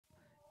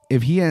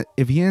if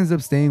he ends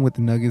up staying with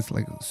the Nuggets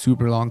like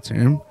super long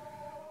term,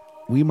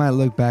 we might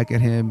look back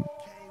at him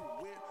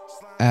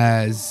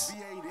as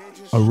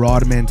a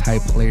Rodman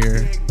type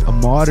player, a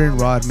modern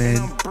Rodman,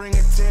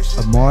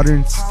 a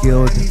modern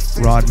skilled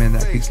Rodman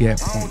that could get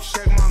points.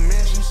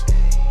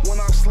 When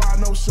I slide,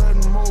 no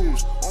sudden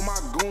moves. All my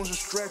goons are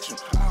stretching.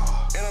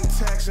 And I'm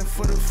taxing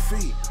for the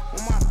feet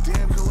on my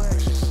damn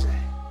collections.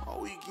 All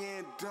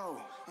weekend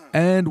dough.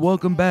 And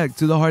welcome back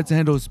to the Hard to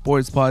Handle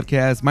Sports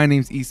Podcast. My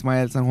name's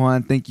Ismael San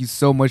Juan. Thank you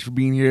so much for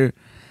being here.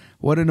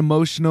 What an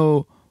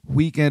emotional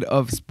weekend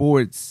of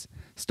sports.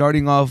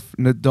 Starting off,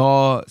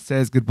 Nadal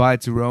says goodbye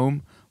to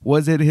Rome.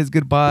 Was it his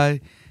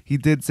goodbye? He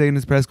did say in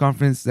his press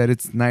conference that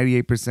it's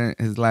 98%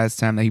 his last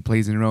time that he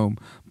plays in Rome,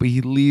 but he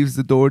leaves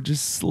the door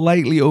just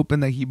slightly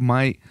open that he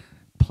might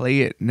play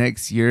it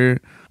next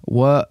year.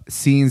 What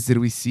scenes did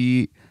we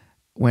see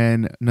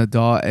when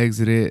Nadal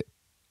exited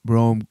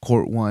Rome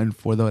Court 1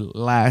 for the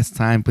last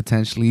time,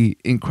 potentially?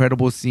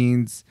 Incredible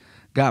scenes.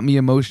 Got me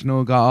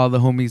emotional. Got all the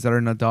homies that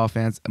are Nadal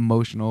fans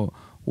emotional.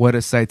 What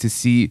a sight to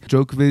see.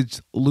 Djokovic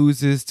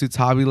loses to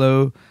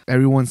Tabilo.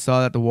 Everyone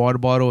saw that the water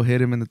bottle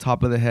hit him in the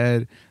top of the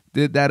head.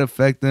 Did that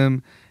affect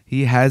him?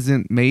 He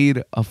hasn't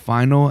made a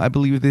final, I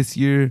believe, this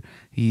year.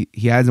 He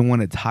hasn't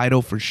won a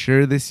title for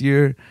sure this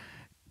year.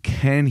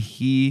 Can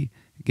he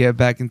get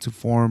back into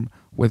form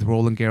with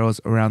Roland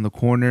Garros around the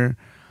corner?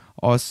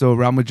 Also,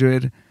 Real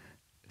Madrid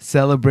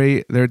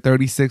celebrate their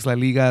 36th La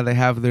Liga. They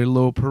have their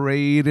little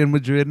parade in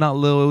Madrid. Not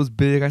little, it was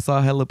big. I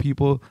saw hella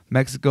people.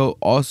 Mexico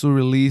also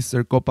released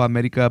their Copa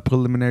America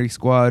preliminary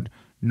squad.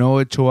 No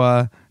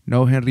Ochoa,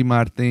 no Henry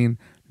Martin,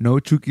 no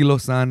Chucky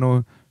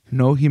Lozano,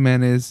 no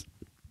Jimenez.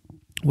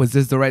 Was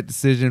this the right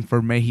decision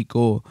for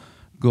Mexico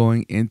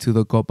going into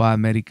the Copa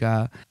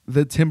America?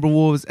 The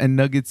Timberwolves and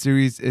Nuggets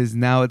series is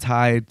now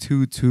tied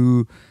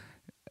 2-2.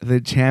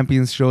 The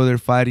champions show their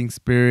fighting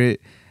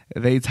spirit.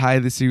 They tie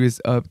the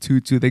series up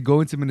 2-2. They go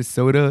into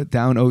Minnesota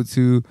down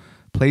 0-2,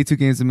 play 2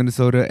 games in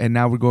Minnesota, and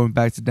now we're going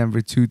back to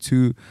Denver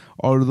 2-2.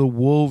 Are the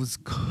Wolves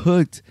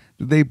cooked?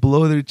 Do they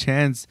blow their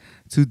chance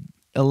to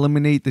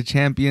eliminate the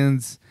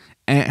champions?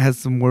 Ant has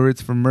some words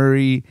for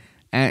Murray.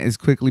 Ant is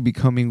quickly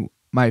becoming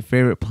my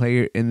favorite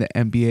player in the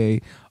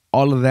NBA.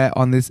 All of that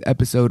on this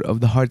episode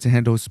of the Hard to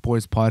Handle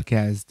Sports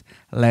Podcast.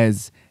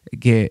 Let's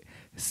get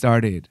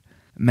started.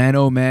 Man,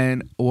 oh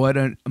man, what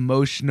an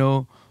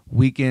emotional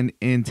weekend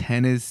in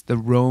tennis. The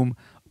Rome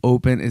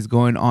Open is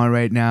going on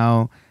right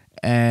now,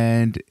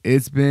 and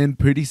it's been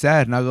pretty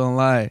sad, not gonna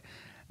lie.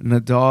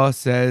 Nadal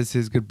says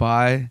his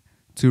goodbye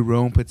to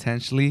Rome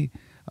potentially.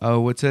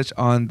 We'll touch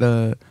on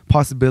the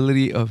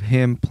possibility of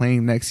him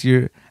playing next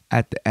year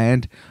at the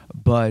end,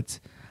 but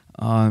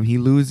he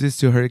loses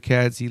to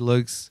Hurricanes. He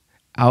looks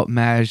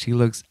outmatched. He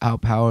looks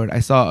outpowered. I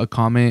saw a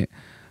comment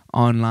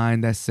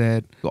online that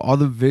said all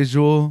the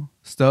visual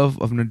stuff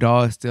of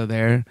Nadal is still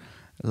there.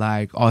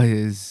 Like all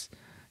his,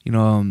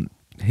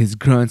 his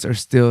grunts are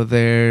still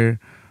there.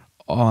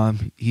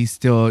 He's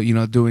still,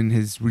 doing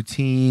his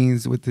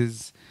routines with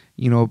his,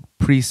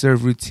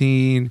 pre-serve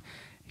routine.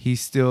 He's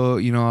still,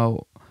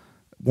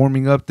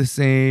 warming up the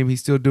same.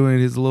 He's still doing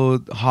his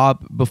little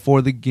hop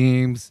before the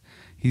games.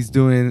 He's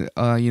doing,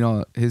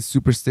 his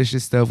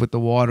superstitious stuff with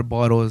the water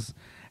bottles.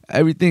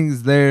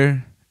 Everything's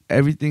there.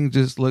 Everything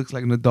just looks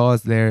like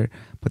Nadal's there.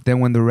 But then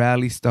when the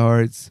rally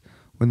starts,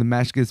 when the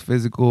match gets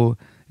physical,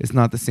 it's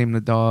not the same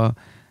Nadal.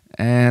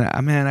 And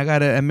man, I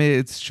gotta admit,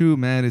 it's true,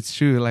 man. It's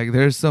true. Like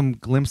there's some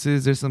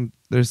glimpses, there's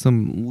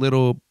some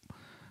little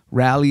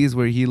rallies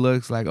where he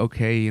looks like,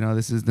 okay,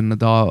 this is the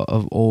Nadal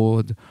of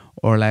old,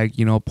 or like,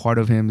 part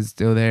of him is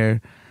still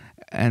there.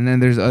 And then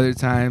there's other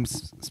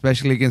times,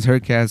 especially against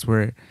Hurricanes,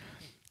 where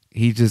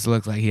he just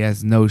looks like he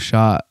has no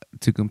shot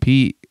to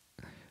compete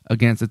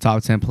against a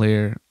top 10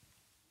 player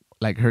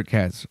like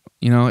Hurricanes.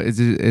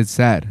 It's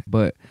sad,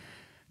 but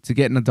to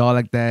get Nadal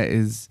like that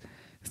it's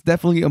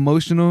definitely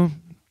emotional.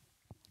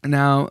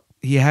 Now,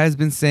 he has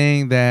been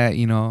saying that,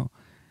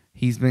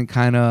 he's been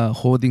kind of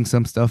holding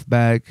some stuff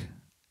back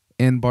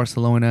in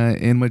Barcelona,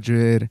 in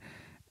Madrid,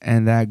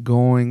 and that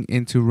going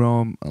into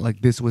Rome,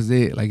 like this was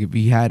it. Like if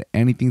he had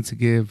anything to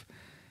give,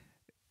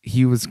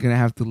 he was going to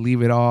have to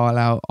leave it all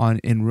out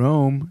in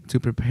Rome to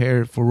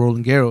prepare for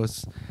Roland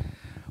Garros,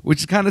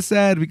 which is kind of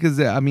sad because,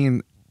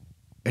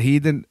 he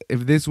didn't,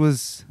 if this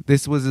was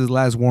his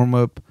last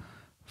warm-up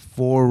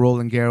for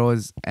Roland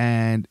Garros,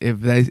 and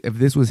if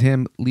this was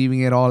him leaving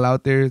it all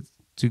out there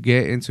to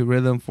get into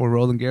rhythm for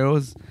Roland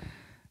Garros,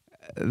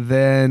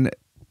 then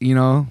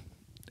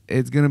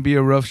it's gonna be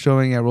a rough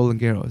showing at Roland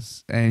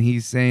Garros. And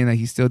he's saying that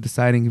he's still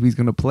deciding if he's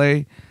gonna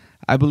play.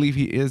 I believe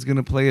he is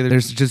gonna play.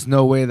 There's just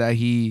no way that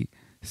he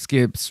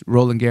skips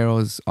Roland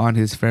Garros on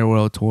his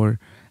farewell tour,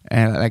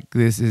 and like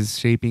this is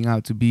shaping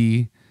out to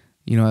be,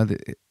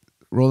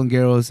 Roland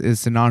Garros is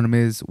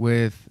synonymous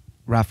with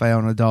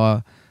Rafael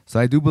Nadal. So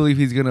I do believe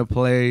he's going to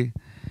play.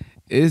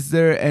 Is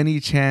there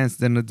any chance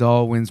that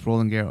Nadal wins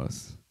Roland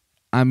Garros?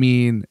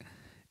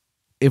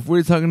 If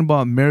we're talking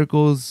about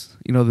miracles,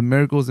 the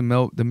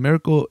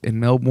miracle in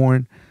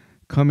Melbourne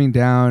coming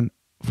down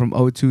from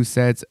 0-2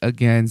 sets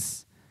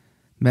against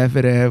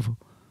Medvedev,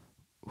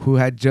 who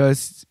had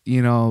just,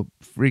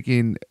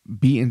 freaking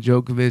beaten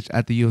Djokovic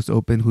at the US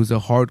Open, who's a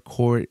hard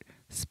court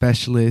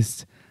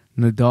specialist,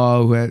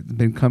 Nadal, who had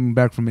been coming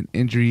back from an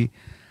injury.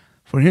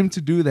 For him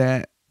to do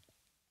that,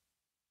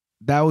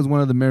 that was one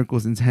of the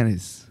miracles in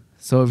tennis.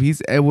 So if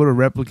he's able to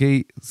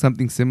replicate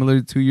something similar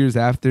 2 years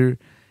after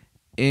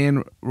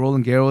in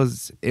Roland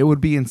Garros, it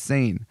would be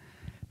insane.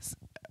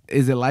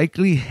 Is it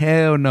likely?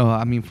 Hell no.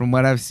 I mean, from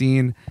what I've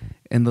seen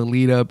in the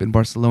lead up in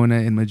Barcelona,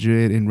 in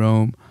Madrid, in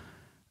Rome,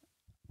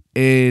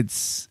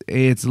 it's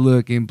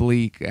looking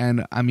bleak.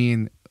 And I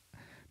mean,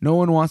 no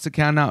one wants to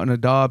count out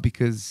Nadal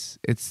because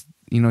it's,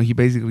 he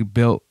basically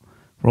built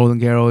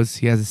Roland Garros.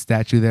 He has a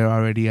statue there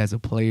already as a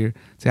player.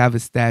 To have a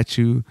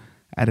statue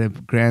at a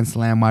Grand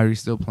Slam while you're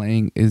still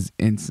playing is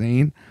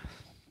insane.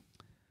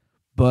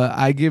 But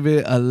I give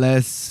it a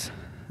less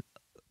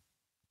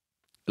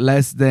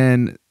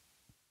than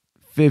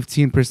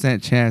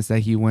 15% chance that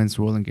he wins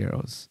Roland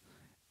Garros.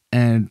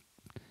 And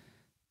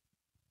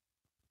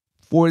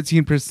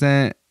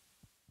 13%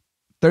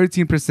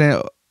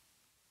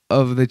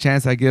 of the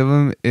chance I give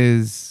him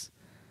is,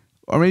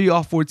 or maybe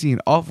all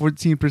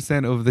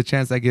 14% of the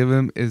chance I give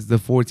him is the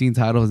 14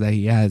 titles that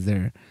he has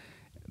there.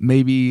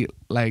 Maybe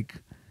less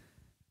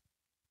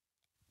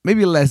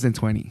than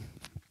 20.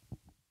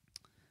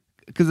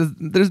 Because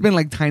there's been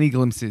like tiny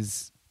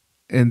glimpses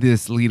in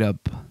this lead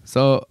up.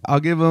 So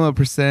I'll give him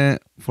 1%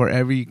 for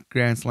every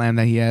Grand Slam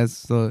that he has.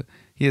 So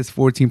he has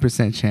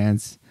 14%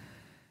 chance.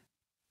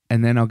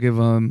 And then I'll give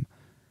him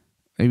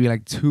maybe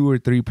like 2 or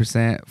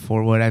 3%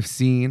 for what I've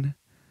seen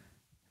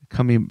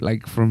coming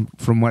like from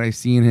what I've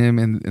seen him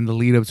in the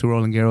lead up to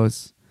Roland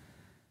Garros.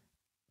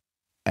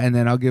 And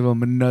then I'll give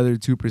him another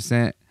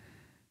 2%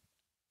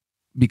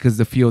 because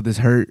the field is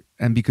hurt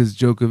and because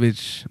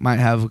Djokovic might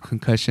have a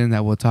concussion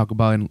that we'll talk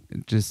about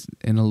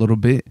in a little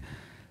bit.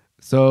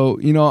 So,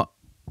 I'm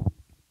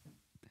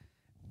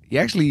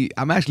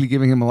actually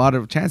giving him a lot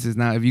of chances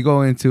now. If you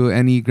go into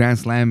any Grand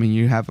Slam and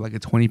you have like a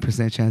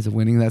 20% chance of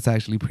winning, that's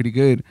actually pretty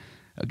good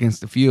against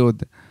the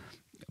field.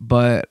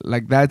 But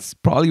like that's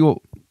probably what,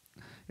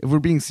 if we're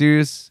being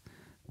serious,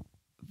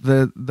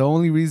 the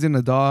only reason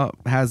Nadal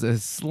has a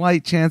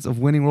slight chance of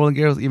winning Roland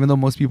Garros, even though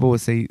most people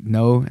would say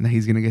no and that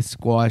he's going to get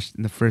squashed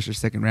in the first or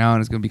second round,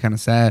 it's going to be kind of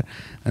sad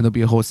and there'll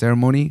be a whole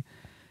ceremony,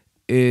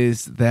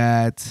 is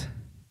that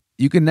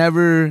you can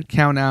never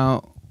count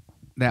out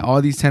that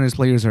all these tennis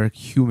players are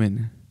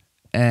human.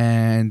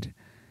 And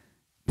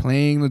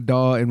playing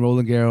Nadal in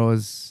Roland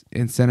Garros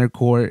in center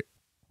court,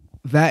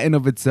 that in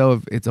of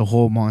itself, it's a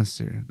whole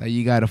monster that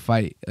you got to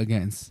fight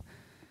against.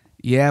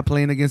 Yeah,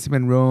 playing against him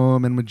in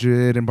Rome and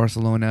Madrid and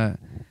Barcelona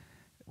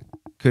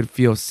could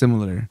feel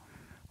similar.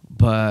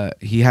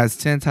 But he has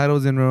 10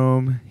 titles in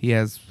Rome. He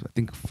has, I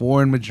think,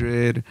 4 in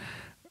Madrid.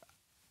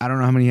 I don't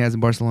know how many he has in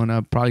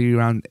Barcelona. Probably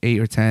around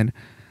 8 or 10.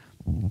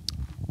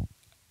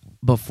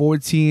 But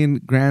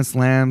 14 Grand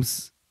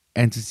Slams,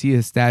 and to see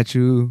his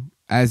statue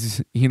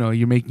as,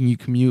 you're making you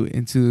commute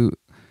into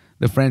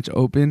the French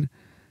Open,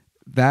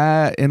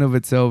 that in of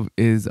itself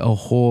is a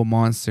whole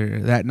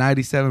monster. That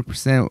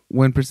 97%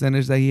 win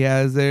percentage that he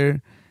has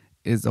there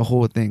is a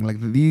whole thing. Like,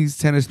 these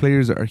tennis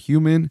players are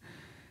human,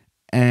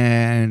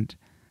 and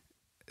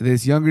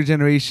this younger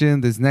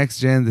generation, this next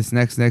gen, this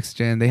next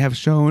gen, they have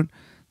shown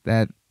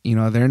that,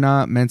 they're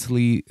not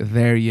mentally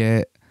there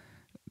yet.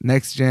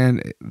 Next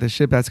gen, the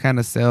ship has kind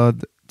of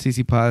sailed.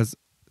 Tsitsipas,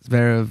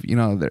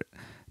 Zverev, they're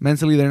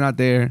mentally they're not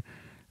there.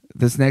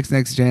 This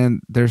next gen,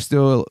 they're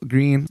still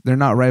green. They're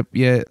not ripe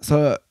yet.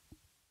 So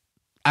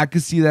I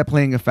could see that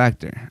playing a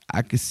factor.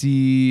 I could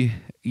see,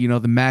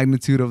 the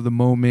magnitude of the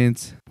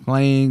moment,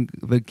 playing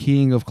the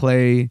king of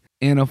clay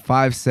in a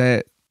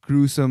 5-set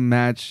gruesome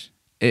match.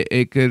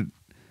 It could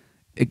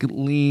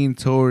lean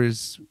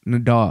towards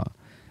Nadal,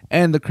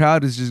 and the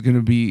crowd is just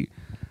gonna be.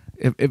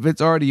 If it's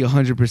already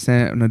 100%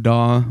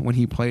 Nadal when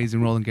he plays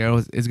in Roland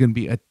Garros, it's going to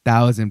be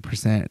 1,000%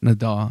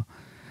 Nadal.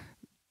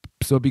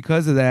 So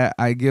because of that,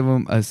 I give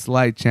him a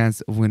slight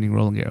chance of winning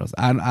Roland Garros.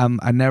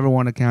 I never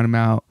want to count him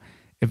out.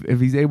 If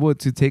he's able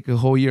to take a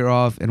whole year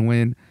off and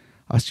win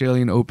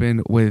Australian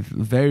Open with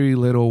very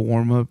little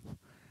warm-up.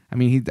 I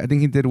mean, I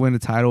think he did win a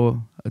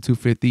title, a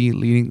 250,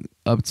 leading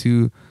up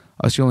to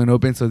Australian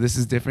Open, so this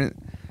is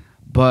different.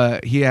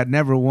 But he had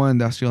never won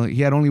the Australian.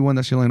 He had only won the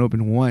Australian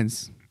Open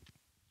once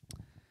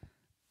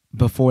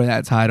before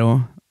that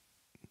title.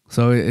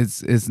 So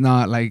it's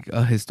not like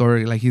a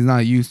historic, like he's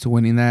not used to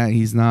winning that.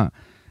 He's not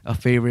a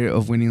favorite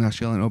of winning the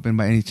Australian Open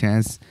by any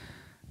chance.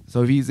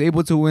 So if he's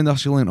able to win the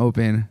Australian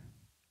Open,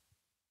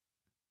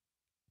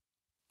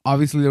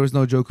 obviously there was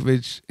no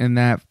Djokovic in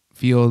that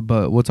field,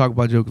 but we'll talk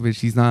about Djokovic.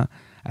 He's not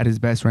at his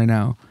best right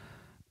now.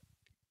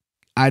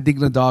 I think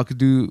Nadal could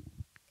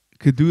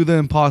do the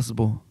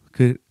impossible.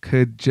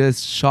 Could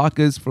just shock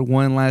us for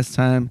one last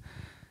time.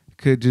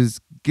 Could just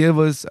give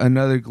us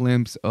another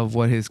glimpse of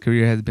what his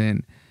career has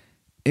been.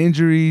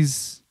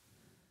 Injuries,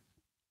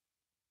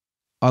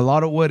 a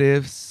lot of what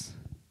ifs,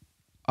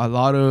 a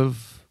lot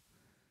of,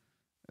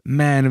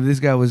 man, if this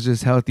guy was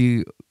just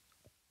healthy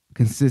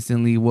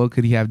consistently, what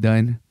could he have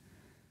done?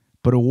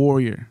 but a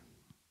warrior.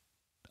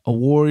 A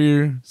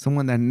warrior,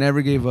 someone that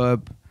never gave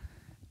up.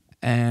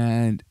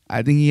 And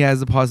I think he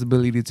has the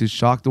possibility to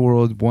shock the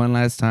world one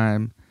last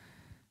time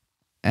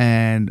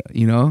and,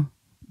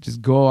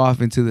 just go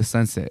off into the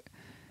sunset.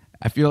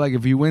 I feel like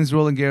if he wins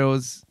Roland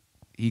Garros,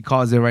 he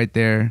calls it right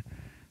there.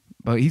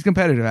 But he's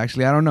competitive,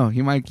 actually. I don't know.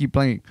 He might keep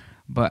playing.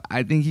 But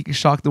I think he can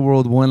shock the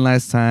world one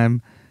last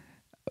time.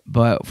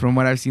 But from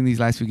what I've seen these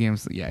last few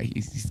games, yeah,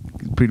 he's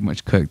pretty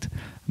much cooked.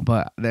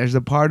 But there's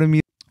a part of me,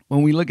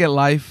 when we look at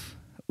life,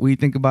 we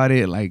think about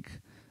it like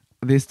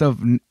this stuff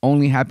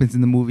only happens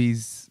in the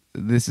movies.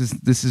 This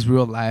is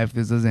real life.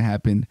 This doesn't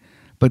happen.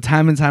 But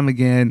time and time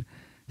again,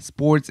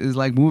 sports is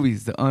like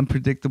movies. The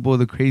unpredictable,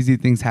 the crazy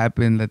things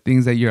happen. The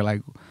things that you're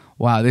like,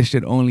 wow, this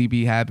should only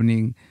be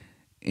happening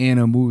in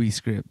a movie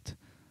script.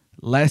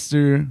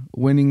 Leicester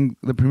winning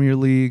the Premier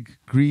League,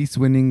 Greece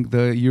winning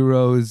the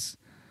Euros,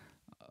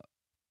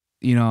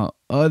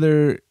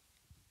 other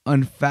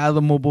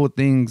unfathomable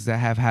things that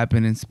have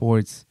happened in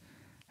sports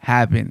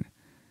happen.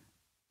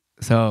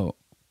 So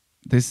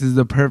this is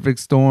the perfect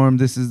storm.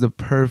 This is the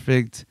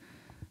perfect,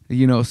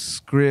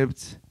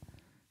 script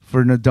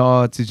for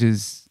Nadal to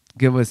just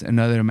give us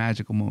another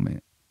magical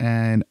moment.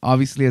 And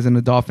obviously, as a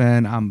Nadal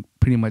fan, I'm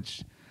pretty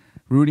much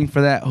rooting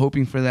for that,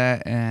 hoping for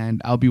that,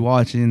 and I'll be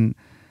watching.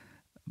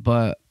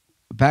 But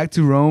back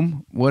to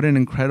Rome, what an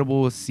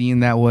incredible scene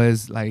that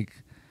was. Like,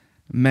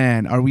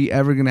 man, are we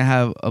ever going to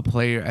have a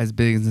player as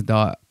big as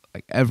Nadal?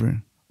 Like,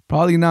 ever?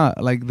 Probably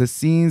not. Like, the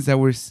scenes that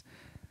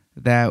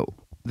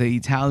the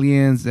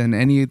Italians and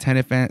any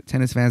tennis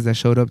fans that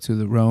showed up to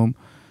the Rome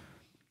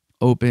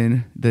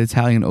Open, the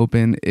Italian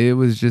Open, it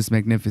was just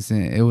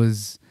magnificent. It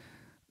was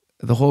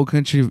the whole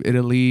country of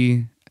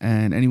Italy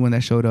and anyone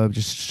that showed up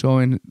just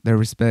showing their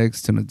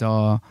respects to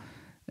Nadal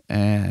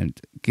and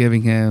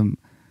giving him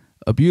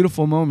a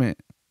beautiful moment.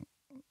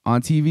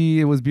 On TV,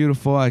 it was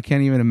beautiful. I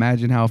can't even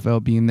imagine how it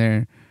felt being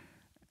there.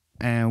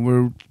 And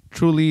we're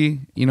truly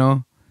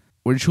on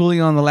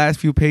the last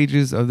few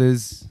pages of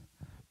this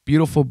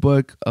beautiful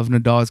book of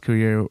Nadal's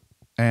career,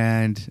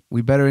 and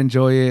we better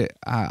enjoy it.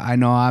 I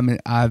know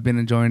I've been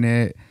enjoying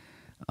it.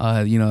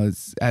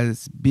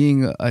 As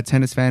being a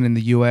tennis fan in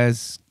the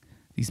U.S.,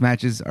 these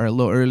matches are a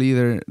little early.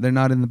 They're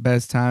not in the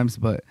best times,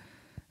 but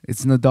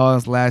it's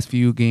Nadal's last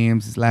few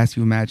games, his last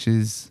few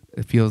matches,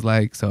 it feels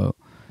like. So,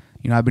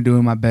 I've been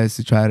doing my best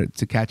to try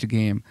to catch a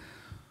game.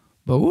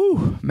 But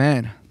woo,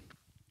 man,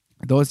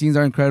 those scenes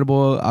are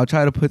incredible. I'll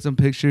try to put some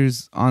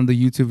pictures on the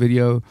YouTube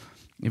video.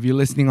 If you're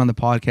listening on the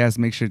podcast,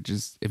 make sure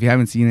if you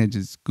haven't seen it,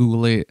 just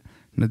Google it,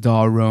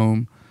 Nadal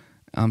Rome.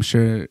 I'm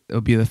sure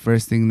it'll be the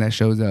first thing that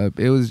shows up.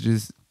 It was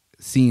just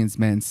scenes,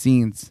 man,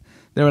 scenes.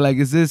 They were like,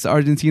 is this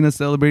Argentina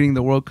celebrating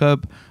the World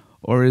Cup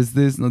or is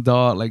this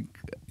Nadal? Like,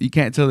 you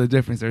can't tell the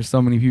difference. There's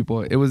so many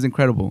people. It was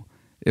incredible.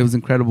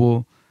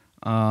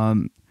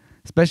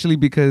 Especially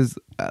because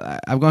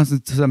I've gone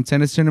to some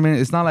tennis tournament.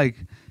 It's not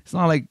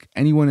like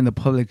anyone in the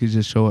public could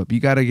just show up.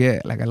 You got to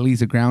get like at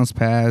least a grounds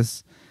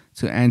pass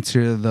to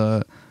enter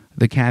the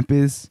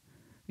campus,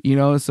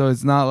 so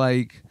it's not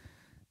like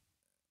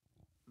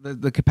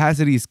the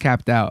capacity is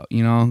capped out,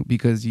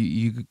 because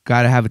you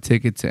got to have a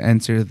ticket to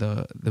enter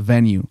the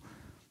venue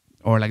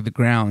or like the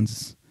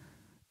grounds.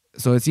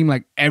 So it seemed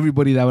like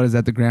everybody that was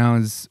at the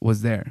grounds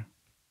was there.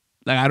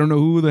 Like, I don't know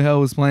who the hell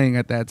was playing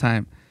at that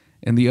time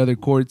in the other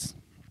courts.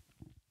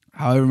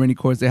 However many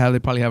courts they have, they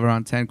probably have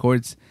around 10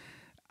 courts.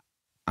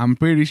 I'm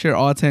pretty sure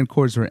all 10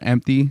 courts were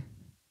empty.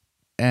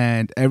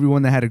 And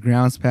everyone that had a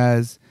grounds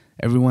pass,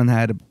 everyone that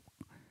had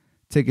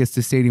tickets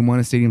to Stadium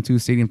 1, Stadium 2,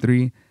 Stadium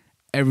 3,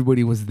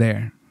 everybody was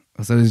there.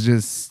 So it's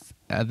just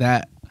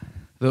the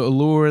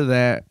allure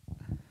that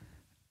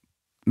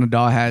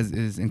Nadal has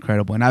is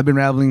incredible. And I've been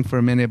rambling for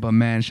a minute, but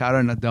man, shout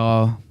out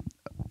Nadal,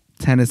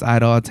 tennis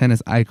idol,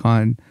 tennis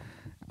icon.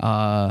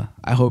 I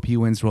hope he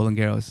wins Roland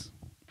Garros.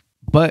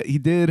 But he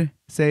did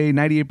say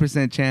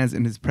 98% chance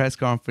in his press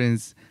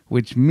conference,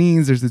 which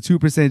means there's a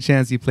 2%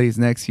 chance he plays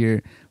next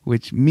year,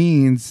 which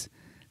means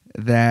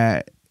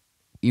that,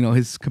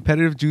 his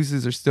competitive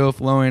juices are still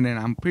flowing. And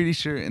I'm pretty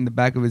sure in the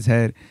back of his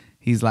head,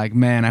 he's like,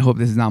 man, I hope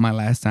this is not my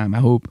last time. I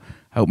hope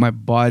my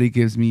body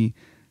gives me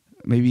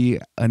maybe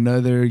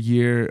another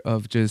year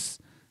of just,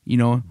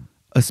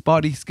 a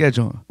spotty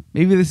schedule.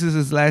 Maybe this is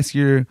his last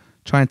year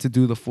trying to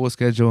do the full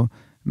schedule.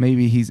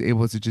 Maybe he's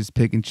able to just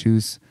pick and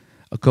choose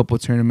a couple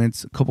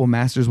tournaments, a couple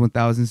Masters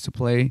 1000s to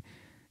play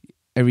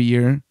every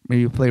year.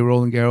 Maybe play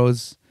Roland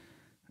Garros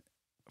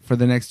for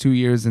the next 2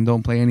 years and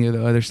don't play any of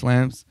the other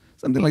slams.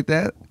 Something like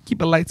that.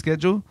 Keep a light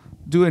schedule.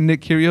 Do a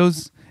Nick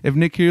Kyrgios. If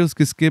Nick Kyrgios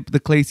could skip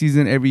the clay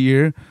season every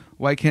year,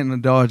 why can't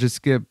Nadal just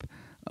skip,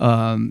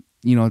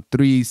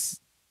 threes,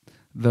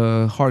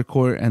 the hard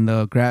court and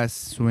the grass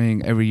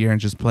swing every year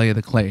and just play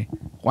the clay?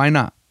 Why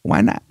not?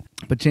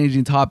 But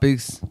changing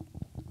topics,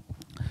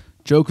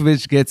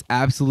 Djokovic gets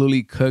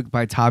absolutely cooked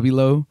by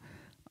Tabilo.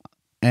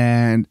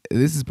 And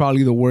this is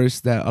probably the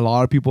worst that a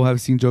lot of people have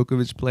seen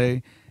Djokovic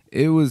play.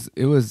 It was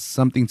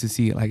something to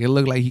see. Like, it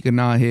looked like he could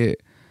not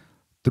hit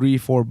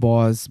 3-4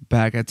 balls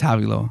back at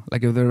Tabilo.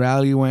 Like if the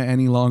rally went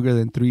any longer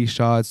than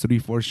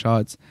 3-4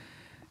 shots,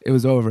 it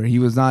was over. He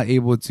was not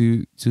able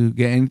to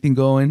get anything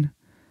going.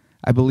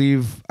 I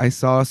believe I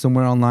saw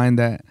somewhere online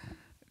that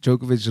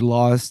Djokovic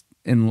lost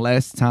in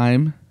less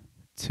time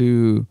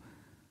to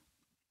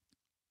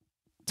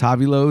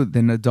Tabilo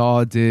than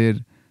Nadal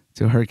did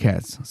to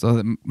Hurkacz.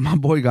 So my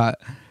boy got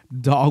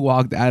dog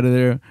walked out of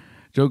there.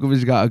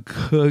 Djokovic got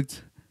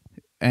cooked,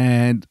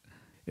 and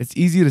it's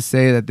easy to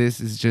say that this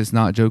is just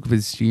not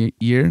Djokovic's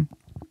year.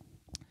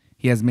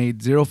 He has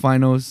made 0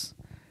 finals.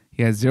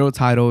 He has 0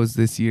 titles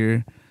this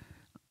year.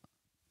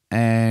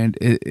 And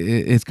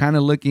it's kind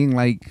of looking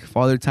like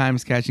Father Time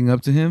is catching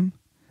up to him.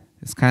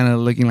 It's kind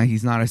of looking like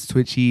he's not as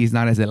twitchy. He's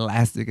not as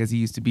elastic as he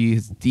used to be.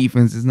 His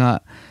defense is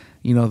not,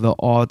 the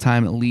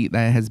all-time elite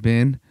that it has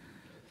been.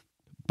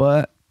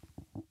 But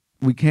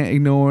we can't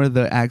ignore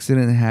the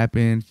accident that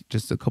happened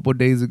just a couple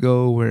days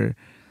ago where,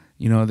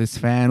 this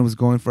fan was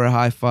going for a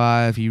high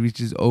five. He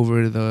reaches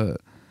over the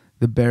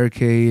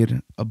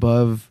barricade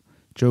above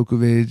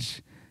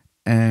Djokovic,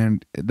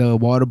 and the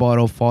water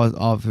bottle falls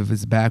off of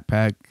his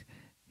backpack,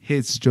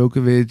 hits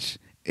Djokovic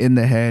in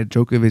the head.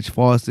 Djokovic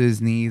falls to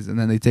his knees, and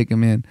then they take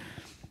him in.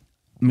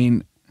 I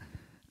mean,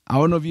 I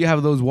don't know if you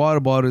have those water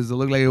bottles. It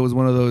looked like it was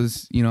one of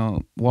those,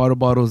 water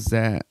bottles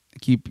that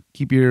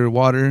keep your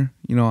water,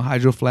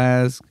 Hydro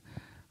Flask,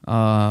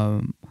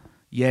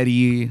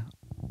 Yeti,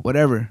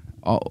 whatever.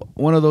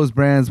 One of those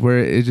brands where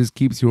it just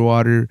keeps your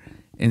water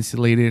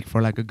insulated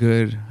for like a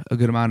good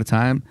amount of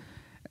time.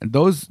 And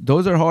those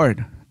are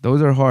hard.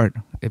 Those are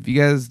hard. If you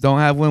guys don't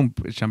have one,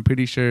 which I'm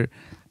pretty sure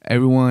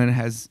everyone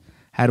has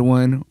had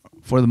one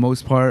for the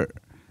most part,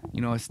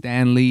 a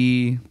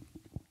Stanley,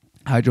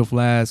 Hydro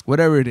Flask,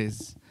 whatever it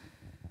is.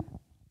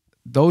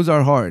 Those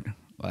are hard.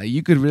 Like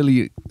you could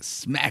really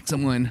smack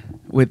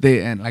someone with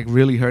it and like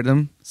really hurt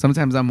them.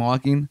 Sometimes I'm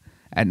walking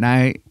at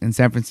night in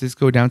San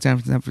Francisco,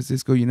 downtown San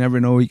Francisco. You never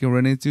know what you can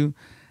run into.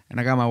 And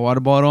I got my water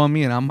bottle on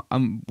me and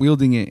I'm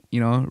wielding it,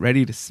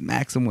 ready to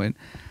smack someone.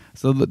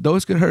 So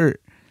those could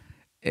hurt.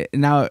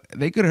 Now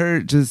they could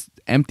hurt just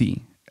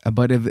empty.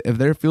 But if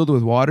they're filled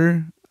with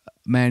water,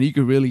 man, you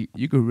could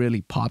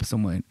really pop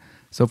someone.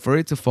 So for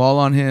it to fall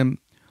on him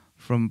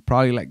from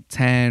probably like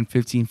 10,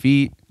 15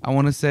 feet, I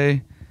want to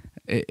say,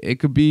 it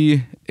could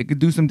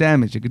do some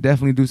damage. It could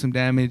definitely do some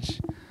damage.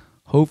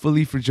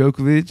 Hopefully for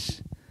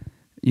Djokovic,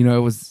 it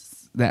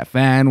was that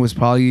fan was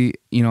probably,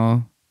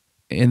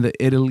 in the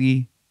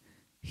Italy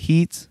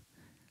heat.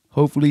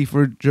 Hopefully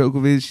for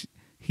Djokovic,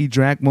 he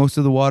drank most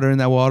of the water in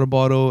that water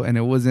bottle and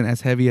it wasn't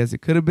as heavy as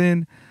it could have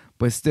been.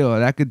 But still,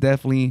 that could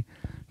definitely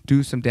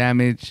do some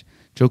damage.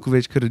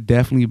 Djokovic could have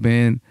definitely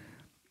been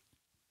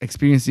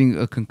experiencing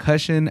a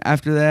concussion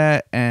after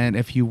that. And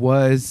if he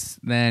was,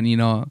 then,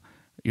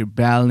 your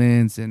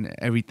balance and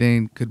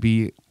everything could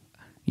be,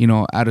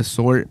 out of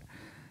sort.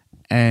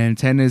 And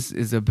tennis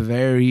is a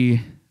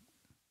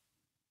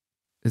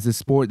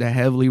sport that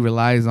heavily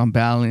relies on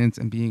balance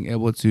and being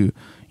able to,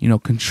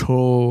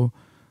 control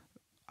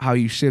how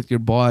you shift your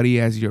body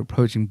as you're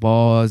approaching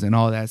balls and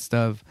all that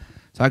stuff.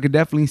 So I could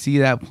definitely see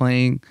that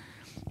playing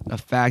a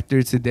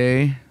factor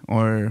today,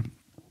 or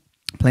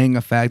playing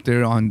a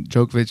factor on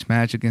Djokovic's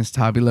match against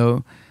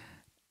Tabilo.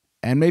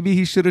 And maybe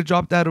he should have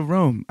dropped out of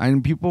Rome. I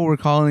mean, people were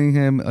calling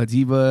him a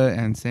diva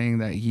and saying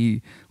that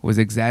he was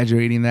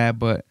exaggerating that.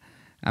 But,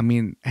 I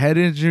mean, head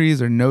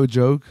injuries are no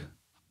joke.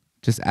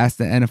 Just ask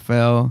the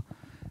NFL.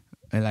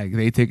 And, like,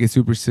 they take it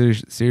super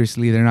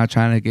seriously. They're not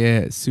trying to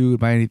get sued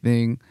by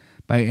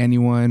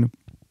anyone.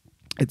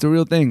 It's a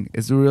real thing.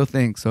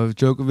 So if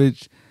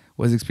Djokovic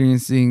was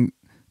experiencing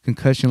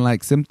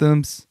concussion-like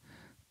symptoms,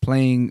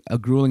 playing a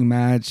grueling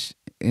match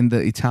in the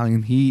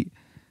Italian heat,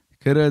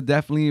 could have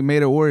definitely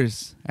made it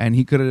worse. And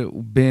he could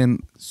have been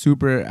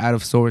super out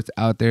of sorts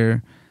out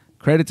there.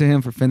 Credit to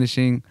him for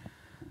finishing.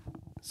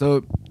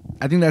 So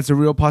I think that's a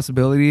real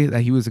possibility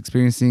that he was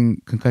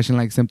experiencing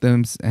concussion-like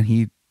symptoms and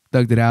he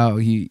thugged it out.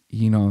 He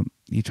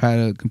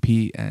tried to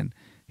compete and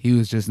he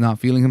was just not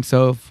feeling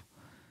himself.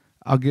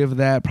 I'll give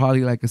that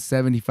probably like a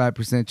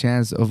 75%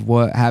 chance of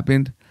what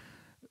happened,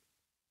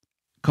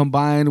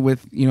 combined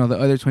with, the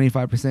other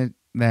 25%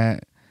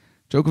 that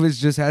Djokovic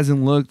just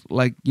hasn't looked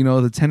like,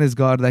 the tennis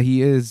god that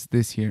he is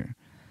this year.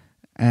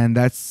 And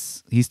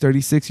he's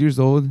 36 years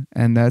old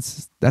and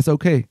that's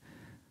okay.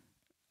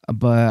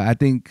 But I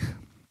think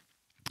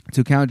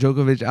to count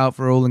Djokovic out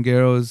for Roland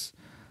Garros,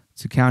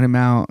 to count him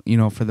out,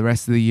 for the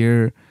rest of the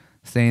year,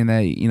 saying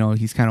that,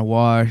 he's kind of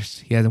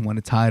washed, he hasn't won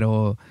a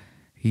title,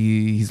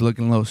 he's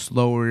looking a little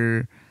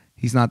slower,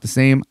 he's not the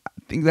same,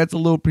 I think that's a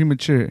little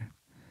premature.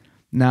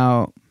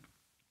 Now,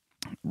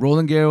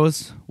 Roland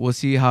Garros, we'll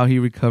see how he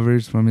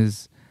recovers from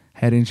his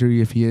head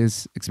injury if he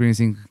is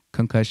experiencing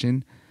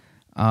concussion.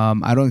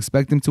 I don't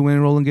expect him to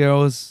win Roland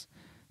Garros,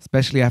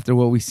 especially after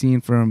what we've seen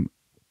from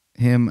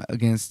him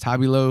against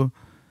Tabilo.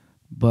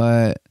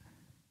 But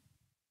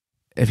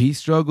if he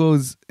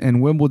struggles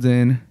in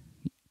Wimbledon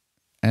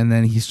and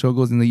then he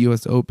struggles in the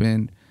U.S.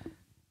 Open,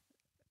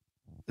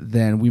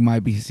 then we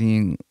might be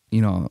seeing,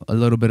 a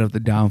little bit of the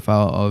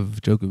downfall of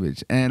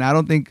Djokovic. And I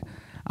don't think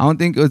I don't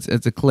think it's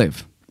a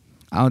cliff.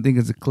 I don't think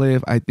it's a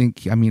cliff.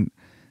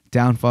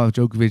 Downfall of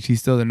Djokovic, he's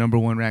still the number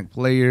one ranked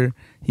player.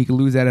 He could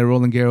lose that at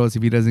Roland Garros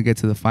if he doesn't get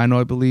to the final,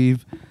 I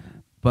believe.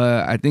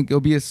 But I think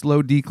it'll be a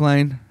slow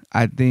decline.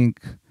 I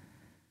think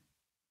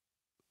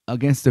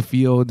against the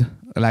field,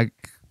 like,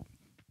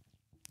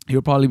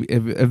 he'll probably,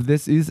 if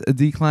this is a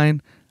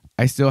decline,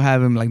 I still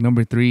have him like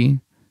number 3.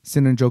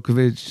 Sinner and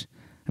Djokovic.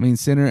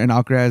 Sinner and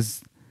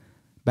Alcaraz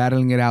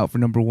battling it out for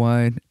number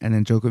 1, and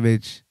then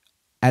Djokovic.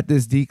 At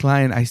this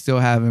decline, I still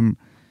have him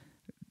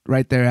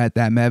right there at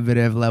that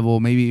Medvedev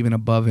level, maybe even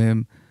above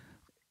him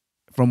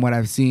from what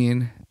I've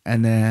seen.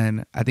 And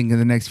then I think in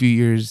the next few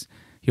years,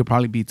 he'll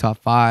probably be top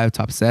 5,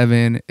 top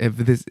 7. If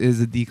this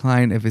is a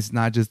decline, if it's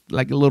not just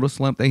like a little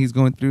slump that he's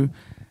going through.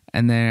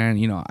 And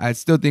then, I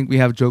still think we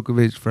have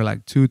Djokovic for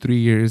like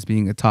 2-3 years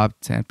being a top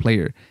 10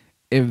 player.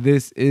 If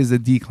this is a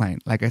decline,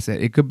 like I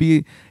said, it could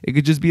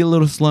just be a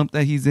little slump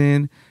that he's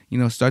in,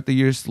 start the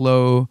year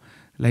slow.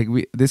 Like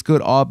this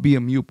could all be a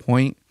moot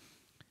point.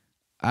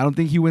 I don't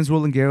think he wins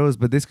Roland Garros,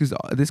 but this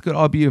could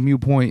all be a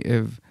moot point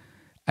if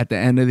at the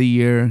end of the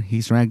year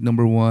he's ranked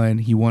number 1.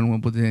 He won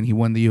Wimbledon. He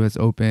won the U.S.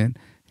 Open.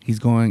 He's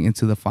going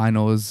into the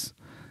finals,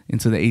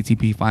 into the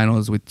ATP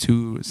finals with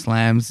 2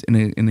 slams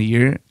in a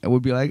year. It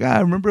would be like,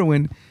 remember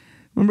when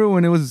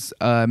it was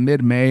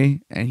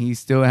mid-May and he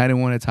still hadn't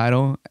won a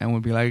title, and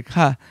would be like,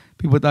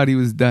 people thought he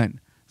was done.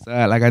 So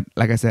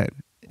like I said,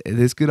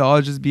 this could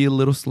all just be a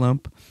little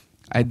slump.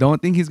 I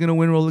don't think he's gonna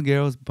win Roland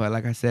Garros, but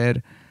like I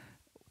said,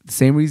 the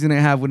same reason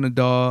I have with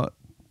Nadal,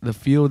 the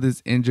field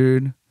is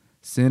injured.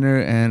 Sinner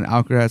and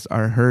Alcaraz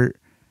are hurt.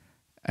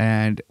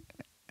 And,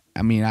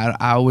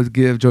 I would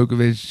give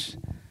Djokovic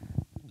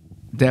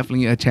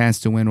definitely a chance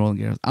to win Roland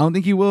Garros. I don't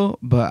think he will,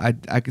 but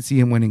I could see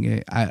him winning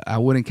it. I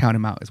wouldn't count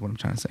him out is what I'm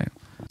trying to say.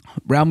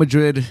 Real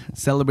Madrid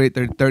celebrate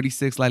their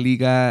 36th La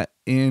Liga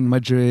in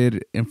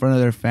Madrid in front of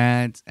their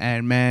fans.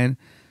 And, man,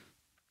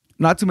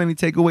 not too many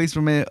takeaways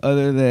from it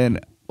other than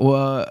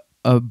what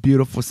a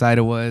beautiful sight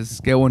it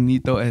was. Qué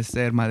bonito es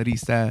ser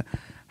madrista.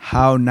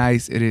 How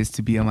nice it is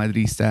to be a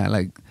madrista.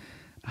 Like,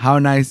 how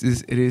nice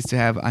it is to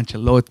have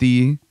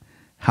Ancelotti.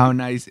 How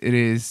nice it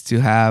is to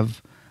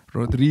have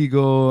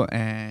Rodrigo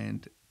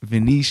and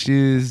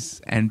Vinicius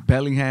and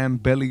Bellingham,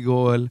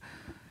 Belligol.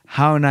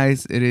 How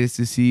nice it is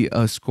to see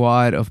a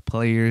squad of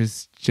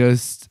players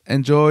just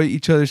enjoy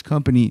each other's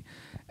company.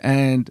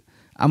 And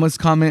I must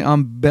comment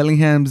on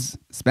Bellingham's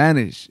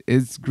Spanish.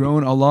 It's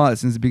grown a lot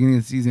since the beginning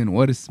of the season.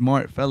 What a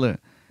smart fella.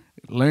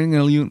 Learning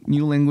a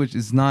new language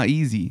is not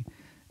easy.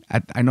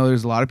 I know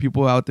there's a lot of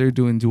people out there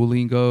doing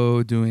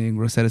Duolingo, doing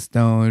Rosetta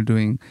Stone,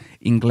 doing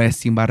Inglés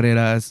sin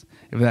barreras,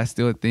 if that's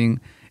still a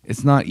thing.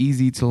 It's not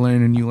easy to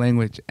learn a new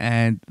language.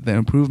 And the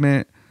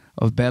improvement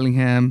of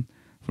Bellingham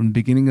from the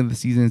beginning of the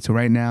season to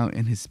right now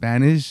in his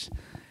Spanish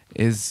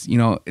is,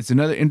 it's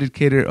another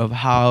indicator of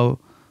how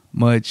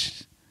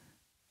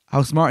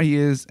smart he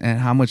is and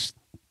how much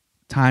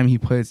time he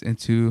puts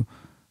into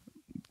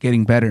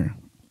getting better.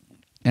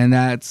 And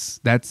that's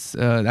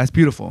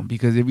beautiful,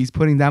 because if he's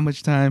putting that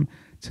much time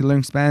to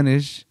learn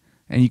Spanish,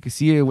 and you can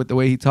see it with the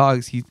way he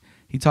talks, he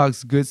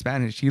talks good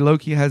Spanish. He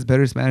low-key has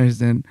better Spanish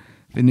than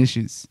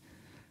Vinicius.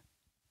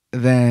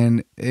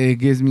 Then it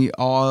gives me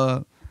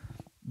all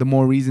the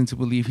more reason to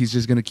believe he's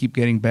just going to keep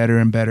getting better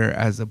and better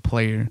as a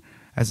player,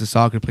 as a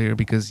soccer player,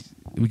 because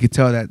we could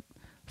tell that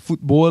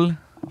football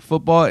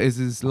is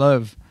his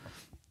love.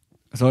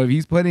 So if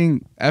he's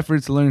putting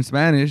effort to learn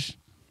Spanish,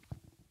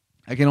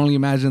 I can only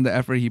imagine the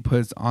effort he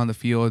puts on the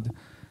field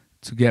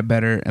to get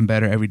better and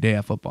better every day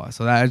at football.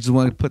 So I just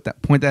want to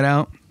point that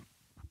out.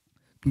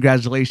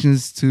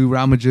 Congratulations to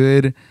Real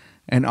Madrid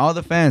and all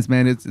the fans,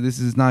 man. This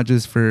is not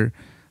just for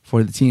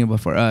the team, but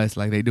for us.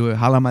 Like, they do it.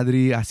 Hala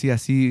Madrid,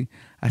 así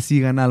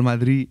gana el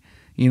Madrid.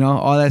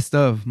 All that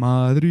stuff.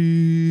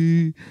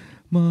 Madrid.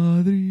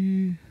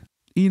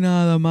 Y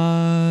nada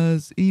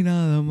más.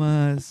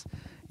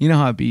 You know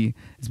how it be.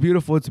 It's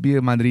beautiful to be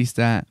a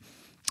Madrista.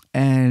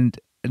 And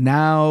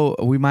now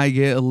we might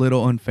get a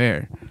little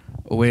unfair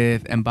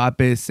with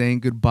Mbappe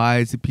saying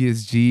goodbye to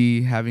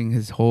PSG, having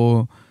his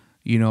whole,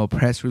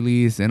 press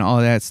release and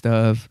all that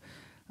stuff.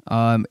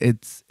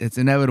 It's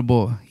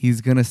inevitable.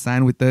 He's going to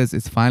sign with us.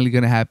 It's finally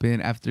going to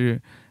happen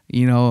after,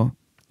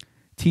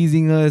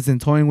 teasing us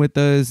and toying with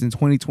us in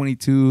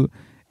 2022.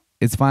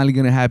 It's finally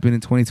going to happen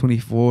in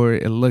 2024.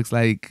 It looks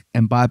like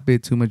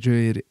Mbappe to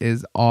Madrid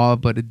is all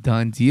but a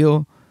done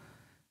deal.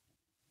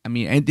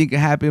 Anything can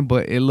happen,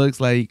 but it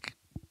looks like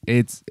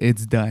it's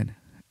done.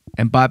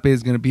 Mbappe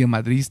is going to be a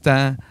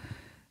Madrista.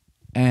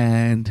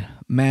 And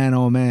man,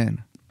 oh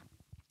man.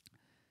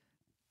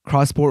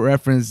 Cross-sport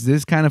reference,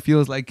 this kind of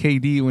feels like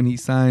KD when he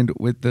signed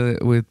with the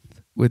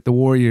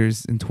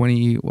Warriors in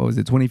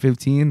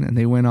 2015, and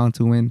they went on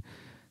to win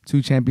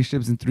 2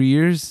 championships in 3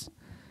 years.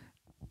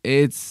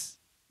 It's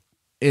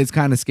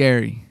kind of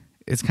scary.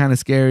 It's kind of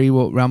scary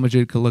what Real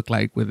Madrid could look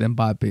like with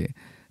Mbappe.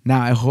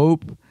 Now, I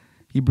hope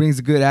he brings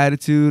a good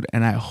attitude,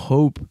 and I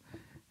hope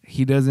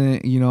he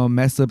doesn't,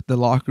 mess up the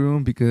locker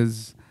room,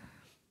 because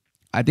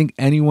I think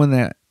anyone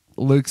that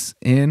looks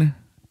in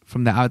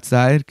from the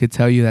outside could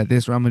tell you that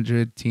this Real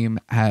Madrid team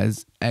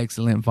has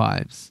excellent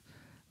vibes.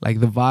 Like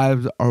the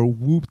vibes are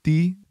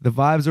whoopty. The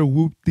vibes are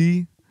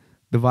whoopty.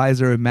 The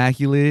vibes are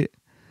immaculate.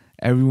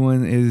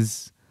 Everyone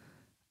is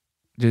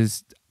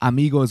just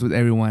amigos with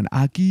everyone.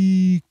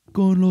 Aquí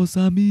con los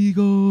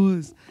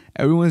amigos.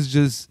 Everyone's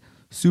just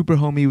super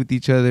homey with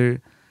each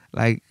other.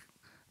 Like,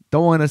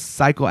 don't want to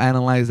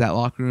psychoanalyze that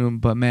locker room,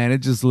 but man, it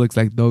just looks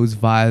like those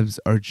vibes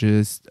are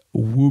just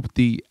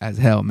whoopty as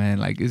hell, man.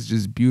 Like, it's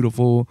just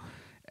beautiful.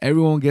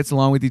 Everyone gets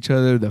along with each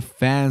other. The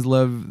fans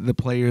love the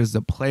players.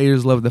 The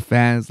players love the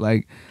fans.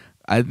 Like,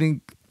 I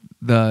think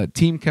the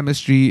team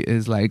chemistry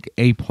is like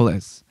A+.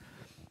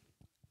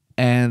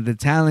 And the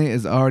talent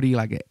is already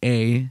like an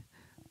A.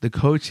 The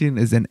coaching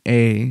is an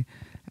A.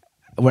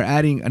 We're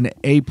adding an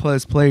A+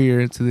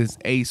 player to this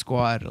A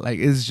squad. Like,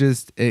 it's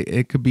just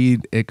it could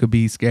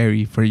be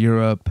scary for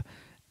Europe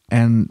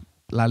and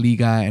La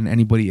Liga and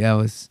anybody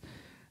else.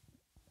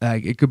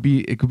 Like, it could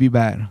be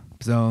bad.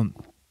 So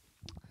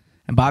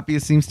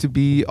Mbappe seems to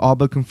be all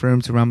but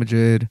confirmed to Real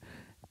Madrid.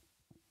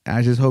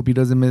 I just hope he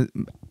doesn't miss.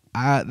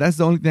 That's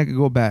the only thing that could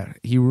go bad.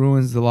 He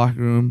ruins the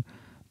locker room.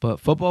 But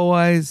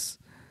football-wise,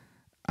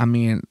 I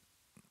mean,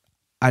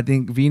 I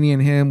think Vini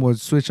and him would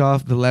switch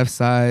off the left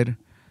side.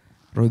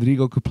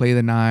 Rodrigo could play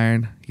the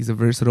 9. He's a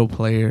versatile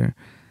player.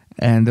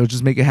 And they'll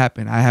just make it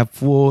happen. I have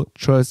full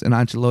trust in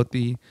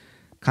Ancelotti.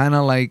 Kind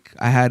of like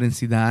I had in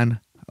Zidane.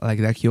 Like,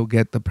 that he'll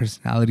get the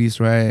personalities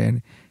right.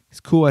 And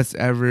he's cool as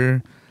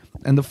ever.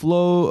 And the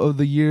flow of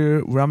the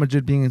year, Real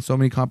Madrid being in so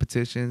many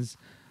competitions,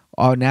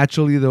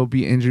 naturally there'll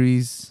be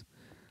injuries.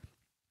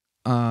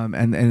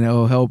 And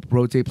it'll help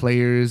rotate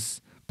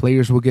players.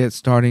 Players will get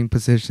starting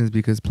positions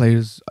because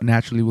players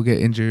naturally will get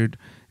injured.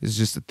 It's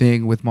just a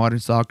thing with modern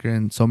soccer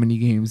and so many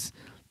games.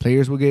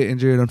 Players will get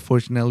injured,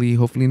 unfortunately.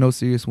 Hopefully no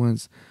serious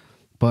ones.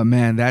 But,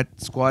 man,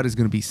 that squad is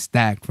going to be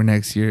stacked for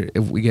next year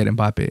if we get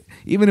Mbappe.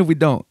 Even if we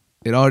don't,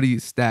 it already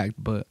is stacked.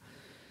 But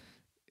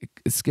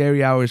it's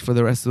scary hours for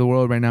the rest of the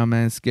world right now,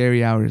 man.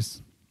 Scary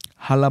hours.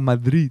 Hala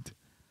Madrid.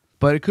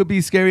 But it could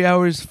be scary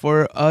hours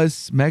for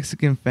us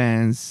Mexican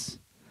fans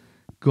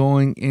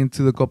going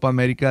into the Copa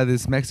America.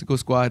 This Mexico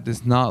squad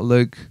does not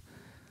look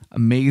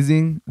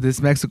amazing.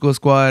 This Mexico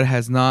squad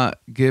has not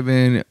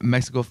given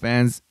Mexico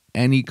fans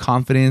any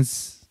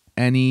confidence,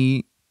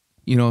 any,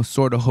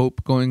 sort of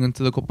hope going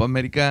into the Copa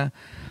America.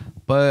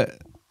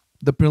 But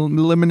the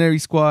preliminary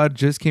squad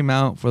just came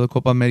out for the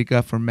Copa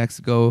America for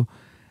Mexico,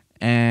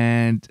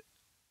 and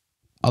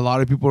a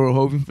lot of people were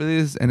hoping for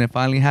this, and it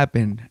finally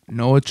happened.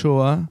 No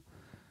Ochoa,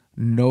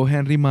 no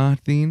Henry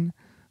Martin,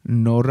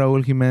 no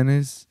Raúl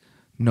Jimenez,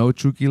 no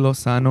Chucky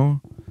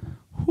Lozano.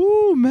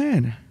 Whoo,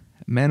 man.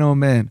 Man, oh,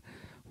 man.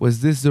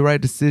 Was this the right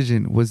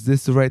decision? Was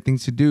this the right thing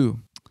to do?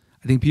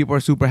 I think people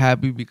are super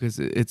happy because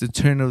it's a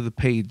turn of the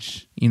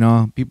page.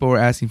 People were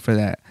asking for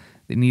that.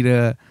 They need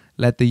to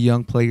let the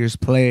young players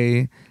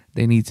play.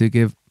 They need to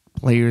give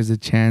players a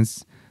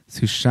chance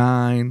to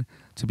shine,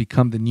 to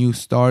become the new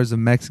stars of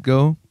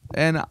Mexico.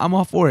 And I'm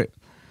all for it.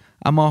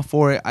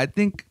 I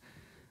think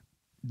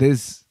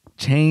this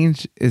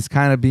change is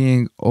kind of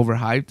being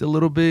overhyped a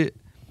little bit.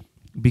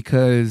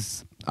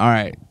 Because, all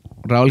right,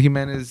 Raúl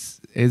Jimenez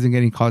isn't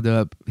getting called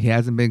up. He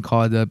hasn't been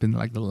called up in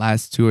like the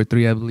last 2 or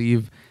 3, I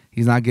believe.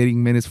 He's not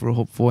getting minutes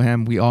for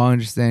him. We all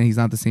understand he's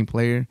not the same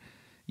player.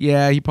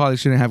 Yeah, he probably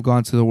shouldn't have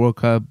gone to the World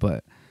Cup,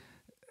 but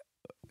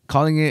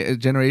calling it a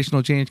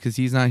generational change because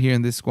he's not here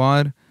in this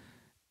squad,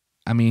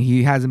 I mean,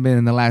 he hasn't been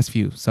in the last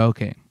few. So,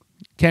 okay.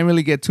 Can't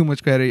really get too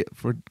much credit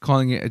for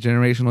calling it a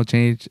generational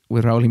change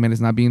with Raúl Jimenez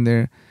not being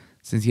there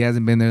since he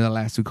hasn't been there the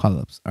last 2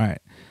 call-ups. All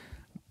right.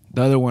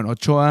 The other one,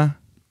 Ochoa.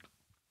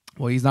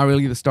 Well, he's not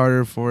really the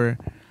starter for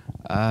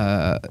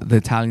the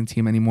Italian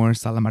team anymore.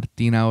 Sala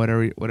Martina,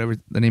 whatever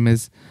the name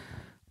is.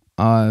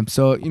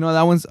 So,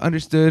 that one's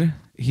understood.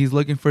 He's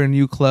looking for a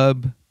new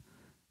club.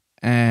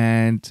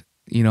 And,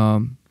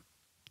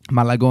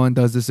 Malagon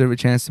does deserve a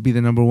chance to be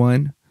the number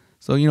 1.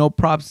 So,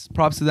 props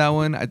to that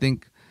one. I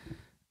think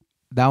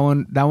that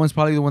one's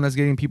probably the one that's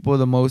getting people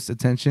the most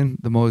attention,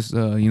 the most,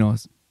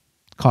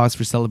 cause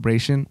for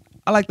celebration.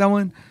 I like that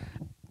one.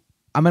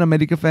 I'm an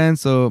America fan,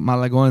 so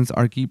Malagon's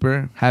our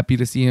keeper. Happy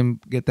to see him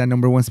get that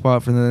number 1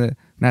 spot for the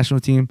national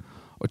team.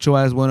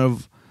 Ochoa is one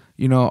of,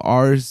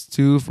 ours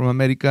too from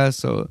America,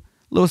 so a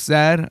little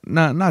sad.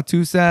 Not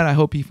too sad. I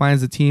hope he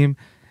finds a team.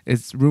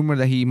 It's rumored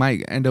that he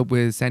might end up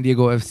with San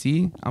Diego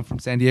FC. I'm from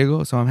San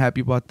Diego, so I'm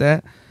happy about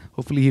that.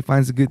 Hopefully he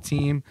finds a good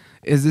team.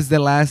 Is this the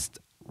last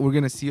we're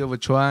gonna see of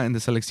Ochoa in the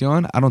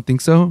selección? I don't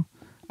think so.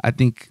 I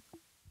think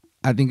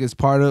it's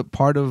part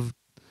of.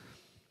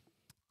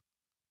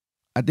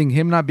 I think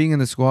him not being in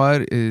the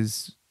squad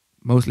is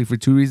mostly for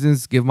 2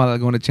 reasons. Give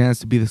Malagon a chance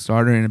to be the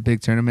starter in a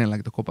big tournament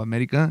like the Copa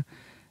America.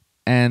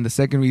 And the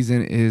second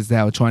reason is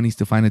that Ochoa needs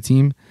to find a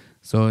team.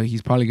 So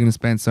he's probably going to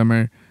spend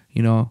summer,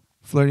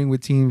 flirting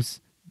with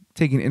teams,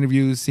 taking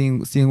interviews,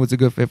 seeing what's a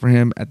good fit for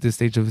him at this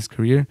stage of his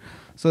career.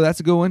 So that's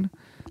a good one.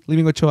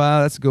 Leaving Ochoa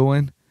out, that's a good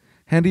one.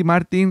 Henry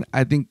Martin,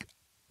 I think,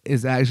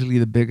 is actually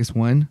the biggest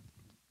one.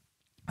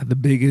 The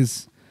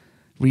biggest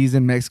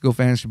reason Mexico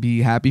fans should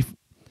be happy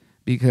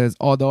because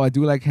although I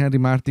do like Henry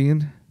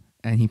Martin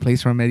and he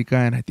plays for America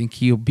and I think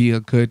he'll be a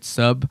good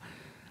sub,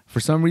 for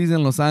some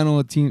reason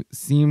Lozano team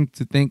seemed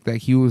to think that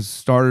he was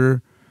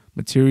starter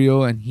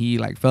material and he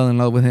like fell in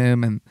love with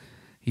him and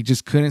he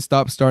just couldn't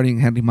stop starting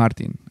Henry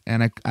Martin.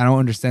 And I don't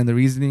understand the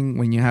reasoning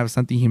when you have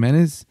Santi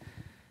Jimenez.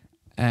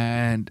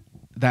 And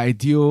the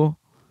ideal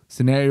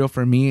scenario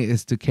for me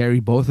is to carry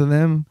both of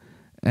them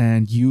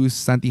and use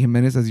Santi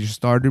Jimenez as your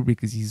starter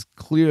because he's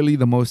clearly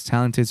the most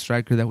talented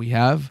striker that we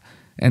have.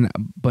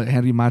 But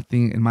Henry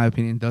Martin, in my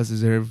opinion, does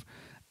deserve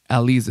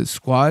at least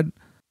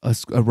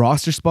a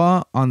roster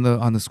spot on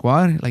the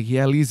squad. Like he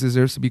at least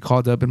deserves to be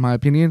called up, in my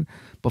opinion.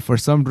 But for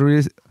some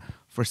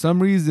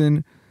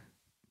reason,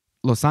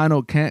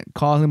 Lozano can't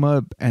call him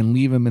up and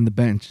leave him in the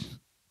bench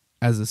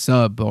as a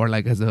sub or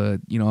like as a,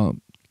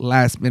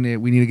 last minute,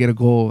 we need to get a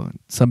goal,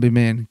 sub him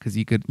in because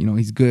he could,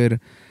 he's good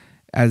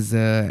as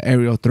a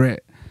aerial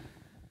threat.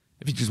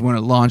 If you just want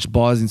to launch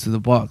balls into the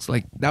box,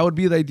 like that would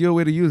be the ideal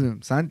way to use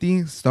him.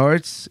 Santi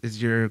starts,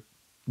 is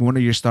one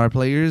of your star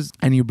players,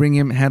 and you bring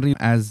him Henry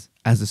as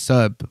a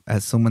sub,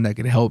 as someone that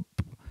could help,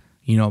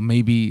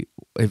 maybe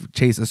if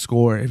chase a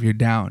score if you're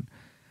down.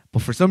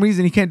 But for some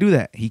reason, he can't do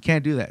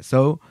that.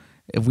 So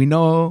if we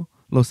know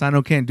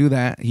Lozano can't do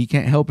that, he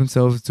can't help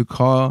himself to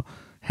call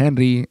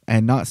Henry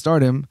and not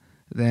start him,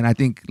 then I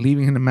think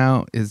leaving him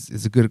out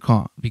is a good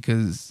call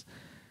because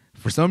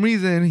for some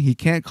reason, he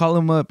can't call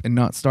him up and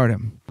not start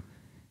him.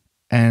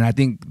 And I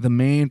think the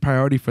main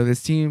priority for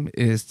this team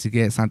is to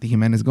get Santi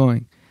Jimenez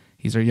going.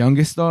 He's our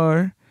youngest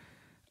star.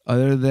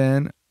 Other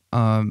than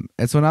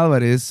Edson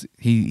Alvarez,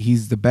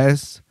 he's the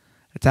best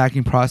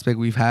attacking prospect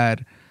we've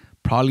had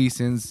probably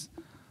since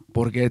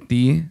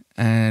Borghetti,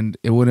 and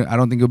I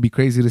don't think it would be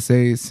crazy to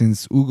say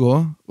since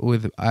Hugo,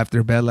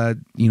 after Vela,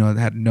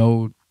 had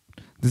no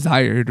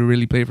desire to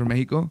really play for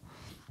Mexico.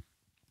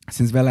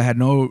 Since Vela had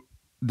no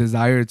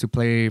desire to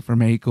play for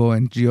Mexico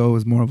and Gio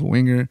was more of a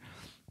winger,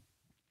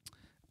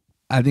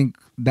 I think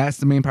that's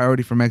the main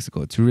priority for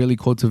Mexico, to really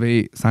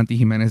cultivate Santi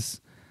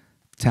Jimenez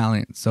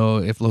talent. So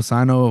if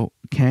Lozano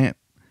can't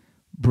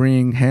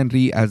bring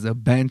Henry as a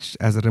bench,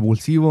 as a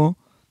revulsivo,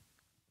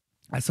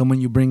 as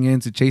someone you bring in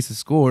to chase a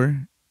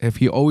score, if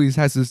he always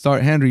has to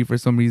start Henry for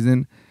some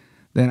reason,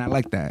 then I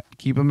like that.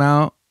 Keep him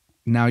out.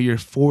 Now you're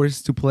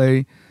forced to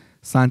play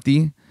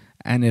Santi.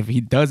 And if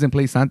he doesn't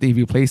play Santi, if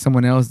you play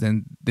someone else,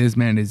 then this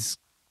man needs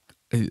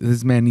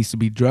to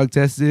be drug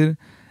tested,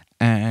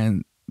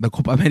 and the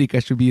Copa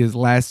America should be his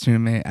last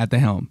tournament at the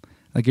helm.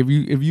 Like if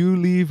you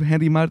leave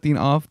Henry Martin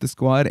off the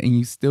squad and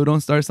you still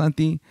don't start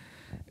Santi,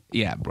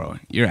 yeah, bro,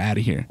 you're out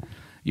of here.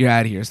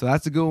 So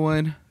that's a good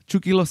one.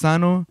 Chucky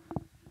Lozano,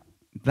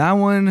 that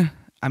one,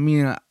 I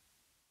mean,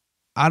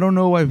 I don't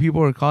know why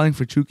people are calling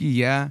for Chucky.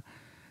 Yeah,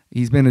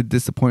 he's been a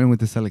disappointment with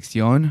the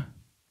selección.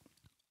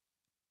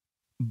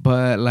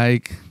 But,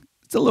 like,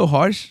 it's a little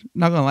harsh.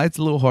 Not going to lie, it's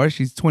a little harsh.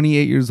 He's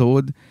 28 years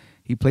old.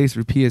 He plays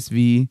for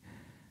PSV.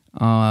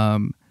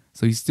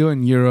 So he's still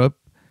in Europe.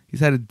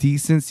 He's had a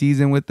decent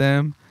season with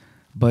them.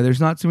 But there's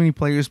not too many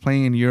players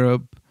playing in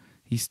Europe.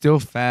 He's still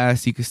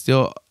fast. He could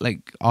still,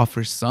 like,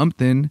 offer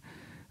something.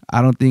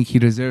 I don't think he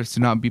deserves to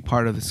not be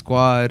part of the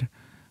squad.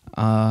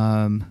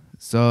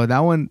 So that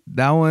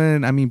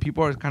one, I mean,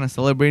 people are kind of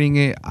celebrating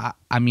it.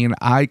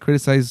 I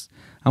criticize.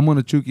 I'm one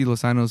of Chucky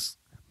Lozano's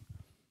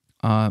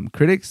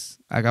critics.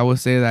 Like, I would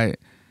say that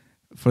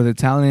for the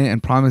talent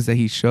and promise that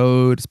he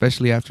showed,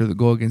 especially after the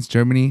goal against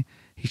Germany,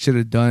 he should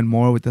have done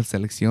more with the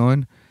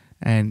selección,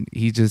 and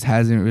he just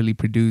hasn't really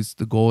produced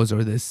the goals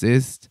or the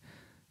assists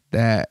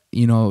that,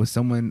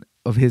 someone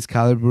of his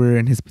caliber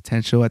and his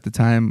potential at the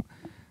time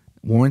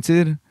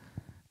warranted.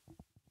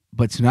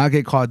 But to not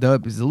get called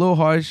up is a little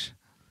harsh.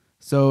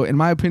 So, in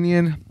my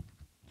opinion,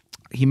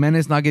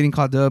 Jimenez not getting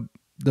called up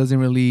doesn't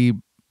really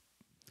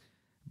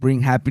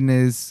bring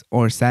happiness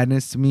or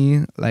sadness to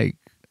me. Like,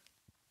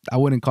 I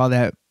wouldn't call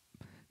that.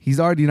 He's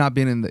already not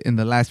been in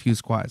the last few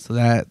squads, so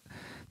that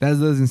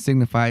doesn't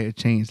signify a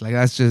change. Like,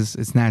 that's just,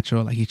 it's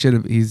natural. Like, he should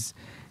have. He's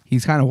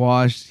kind of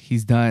washed.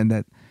 He's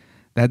done.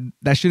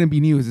 That shouldn't be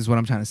news, is what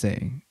I'm trying to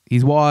say.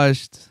 He's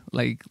washed.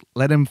 Like,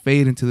 let him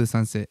fade into the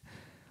sunset.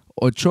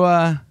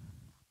 Ochoa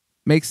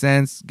makes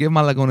sense. Give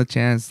Malagon a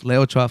chance. Let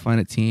Ochoa find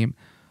a team.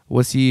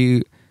 We'll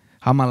see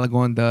how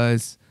Malagon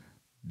does.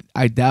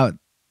 I doubt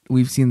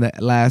we've seen the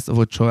last of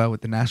Ochoa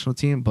with the national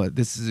team, but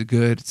this is a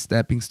good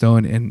stepping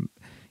stone. And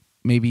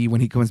maybe when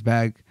he comes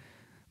back,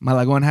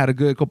 Malagon had a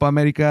good Copa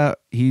America.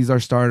 He's our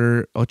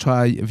starter.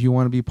 Ochoa, if you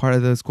want to be part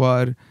of the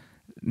squad,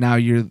 now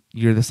you're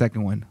the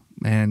second one.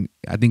 And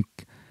I think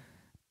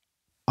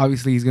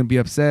obviously he's gonna be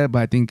upset,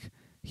 but I think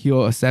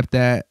he'll accept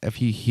that if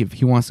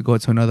he wants to go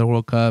to another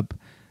World Cup.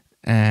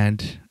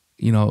 And,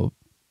 what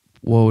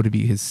would it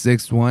be, his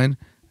sixth one?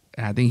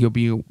 And I think he'll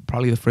be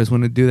probably the first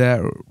one to do that,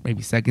 or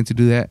maybe second to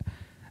do that.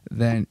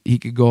 Then he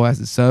could go as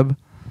a sub.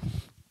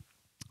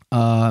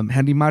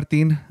 Henry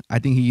Martin, I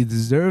think he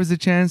deserves a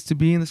chance to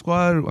be in the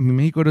squad. I mean,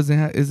 Mexico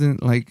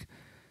isn't like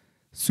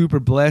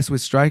super blessed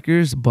with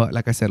strikers, but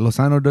like I said,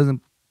 Lozano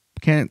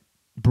can't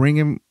bring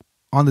him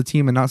on the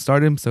team and not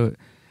start him. So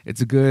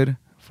it's good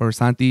for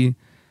Santi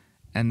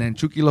And then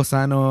Chucky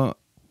Lozano,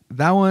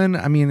 that one,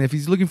 I mean, if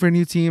he's looking for a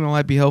new team, it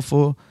might be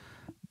helpful.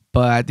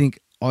 But I think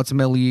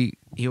ultimately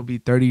he'll be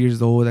 30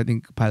 years old. I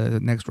think by the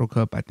next World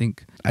Cup, I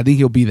think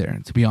he'll be there,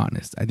 to be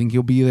honest. I think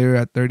he'll be there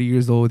at 30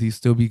 years old. He'll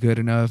still be good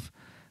enough.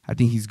 I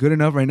think he's good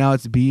enough right now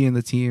to be in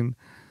the team.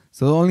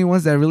 So the only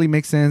ones that really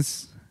make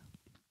sense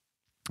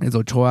is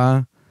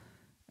Ochoa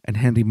and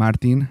Henry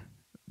Martin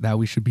that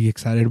we should be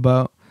excited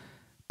about.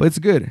 But it's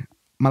good.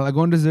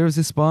 Malagon deserves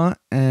his spot,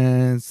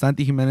 and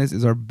Santi Jimenez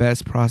is our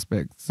best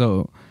prospect.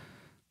 So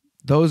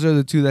those are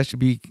the two that should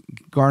be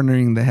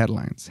garnering the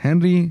headlines.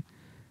 Henry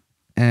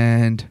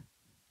and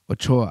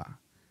Ochoa.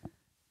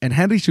 And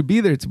Henry should be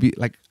there to be,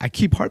 like, I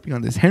keep harping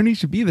on this. Henry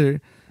should be there,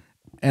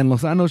 and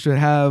Lozano should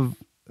have,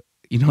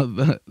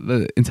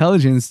 the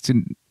intelligence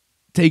to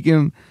take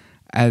him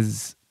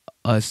as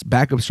a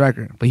backup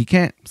striker. But he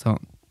can't, so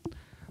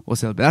we'll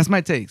see. That's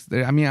my takes.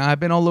 I mean, I've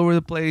been all over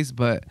the place,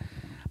 but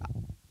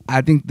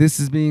I think this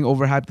is being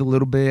overhyped a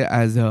little bit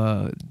as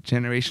a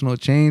generational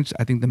change.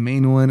 I think the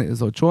main one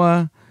is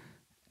Ochoa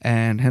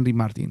and Henry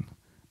Martin.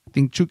 I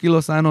think Chucky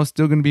Lozano is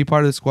still going to be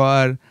part of the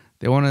squad.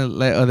 They want to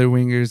let other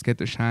wingers get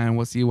their shine.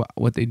 We'll see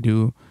what they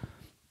do.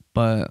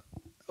 But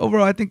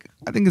overall, I think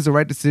it's the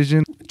right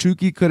decision.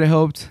 Chucky could have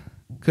helped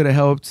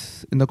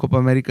in the Copa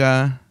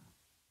America,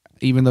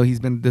 even though he's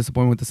been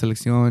disappointed with the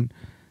selección.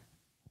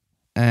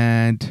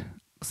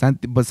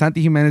 But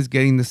Santi Jimenez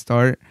getting the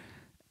start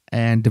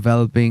and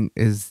developing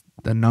is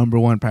the number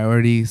one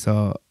priority.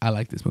 So I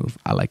like this move.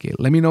 I like it.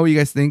 Let me know what you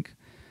guys think.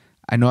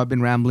 I know I've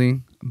been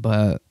rambling,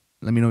 but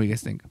let me know what you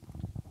guys think.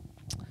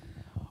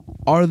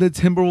 Are the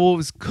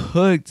Timberwolves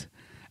cooked?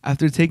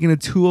 After taking a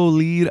 2-0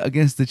 lead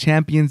against the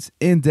champions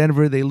in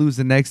Denver, they lose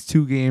the next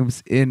 2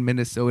 games in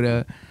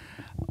Minnesota.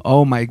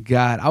 Oh my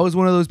God. I was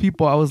one of those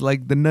people. I was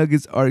like, the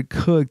Nuggets are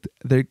cooked.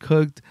 They're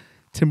cooked.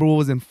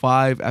 Timberwolves in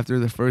 5 after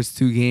the first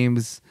 2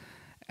 games.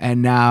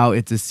 And now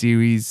it's a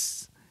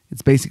series.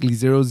 It's basically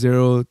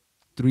 0-0,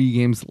 3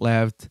 games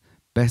left.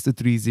 Best of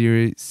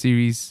 3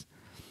 series.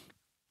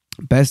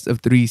 Best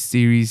of 3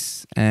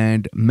 series.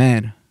 And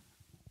man,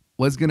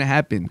 what's going to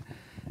happen?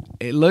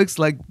 It looks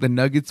like the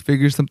Nuggets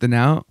figured something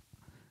out.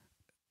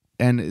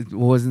 And it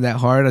wasn't that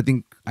hard. I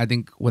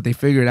think what they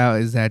figured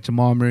out is that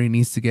Jamal Murray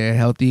needs to get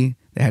healthy.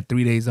 They had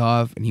 3 days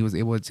off, and he was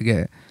able to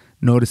get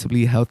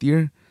noticeably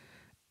healthier.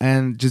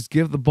 And just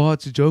give the ball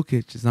to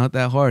Djokovic. It's not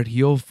that hard.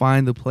 He'll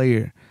find the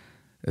player.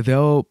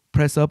 They'll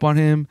press up on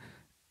him,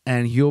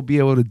 and he'll be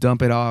able to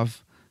dump it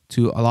off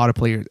to a lot of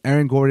players.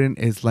 Aaron Gordon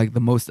is like the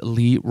most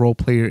elite role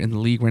player in the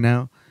league right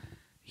now.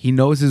 He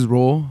knows his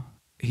role.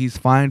 He's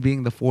fine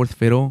being the fourth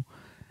fiddle.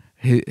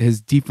 His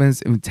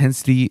defense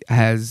intensity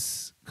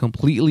has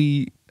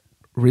completely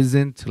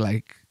risen to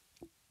like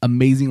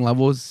amazing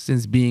levels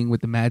since being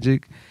with the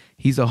Magic.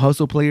 He's a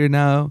hustle player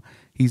now.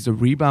 He's a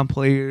rebound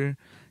player.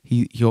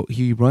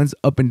 He runs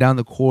up and down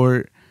the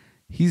court.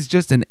 He's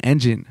just an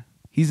engine.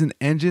 He's an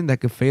engine that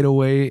could fade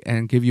away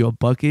and give you a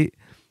bucket.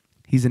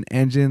 He's an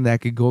engine that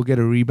could go get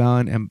a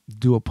rebound and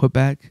do a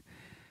putback.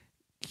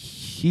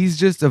 He's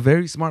just a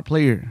very smart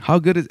player. How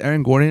good is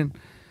Aaron Gordon?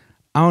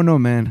 I don't know,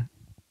 man.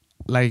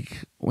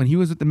 Like, when he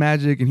was with the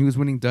Magic and he was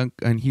winning dunk,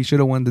 and he should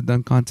have won the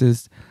dunk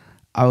contest,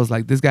 I was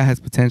like, this guy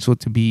has potential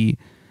to be,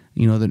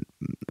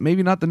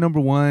 maybe not the number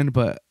 1,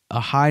 but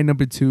a high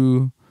number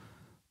 2,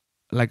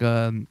 like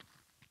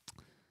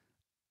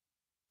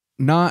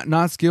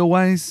not skill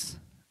wise,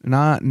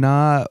 not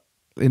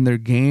in their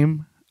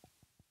game,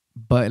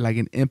 but like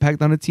an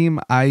impact on a team.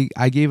 I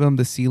gave him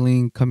the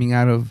ceiling coming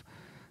out of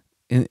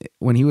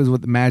when he was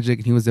with the Magic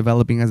and he was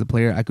developing as a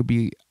player.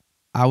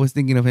 I was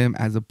thinking of him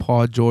as a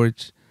Paul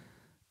George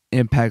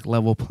impact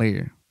level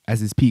player as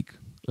his peak.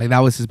 Like,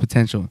 that was his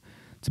potential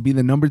to be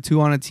the number 2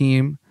 on a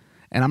team.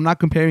 And I'm not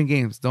comparing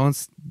games.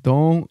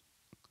 Don't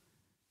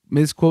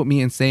misquote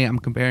me and say I'm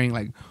comparing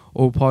like,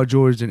 oh, Paul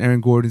George and Aaron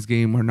Gordon's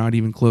game are not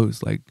even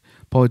close. Like,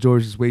 Paul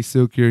George is way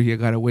silkier. He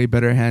got a way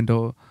better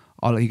handle.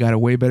 He got a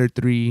way better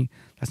 3.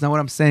 That's not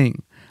what I'm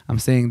saying. I'm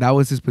saying that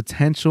was his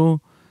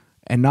potential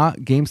and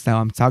not game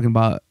style. I'm talking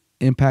about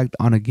impact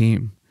on a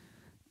game.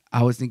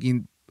 I was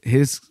thinking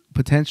his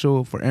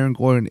potential for Aaron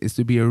Gordon is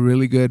to be a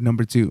really good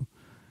number 2.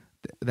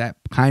 That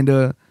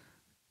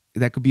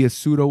could be a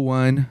pseudo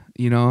 1,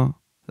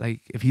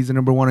 like if he's a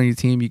number 1 on your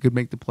team, you could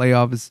make the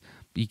playoffs,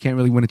 but you can't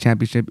really win a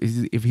championship.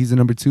 If he's a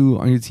number 2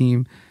 on your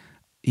team,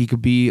 he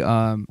could be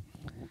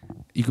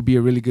you could be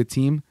a really good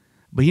team.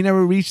 But he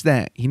never reached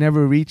that. He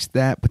never reached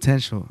that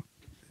potential.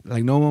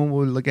 Like, no one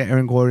would look at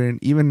Aaron Gordon,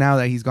 even now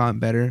that he's gotten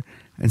better,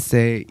 and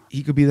say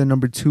he could be the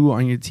number 2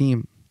 on your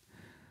team.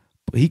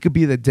 But he could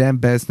be the damn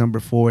best number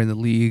 4 in the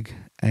league,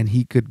 and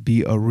he could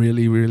be a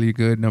really, really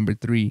good number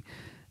 3.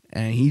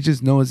 And he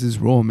just knows his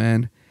role,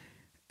 man.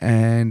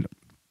 And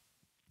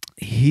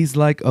he's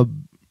like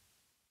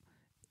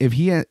if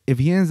he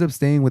ends up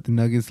staying with the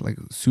Nuggets like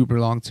super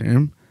long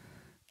term,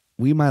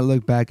 we might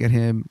look back at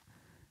him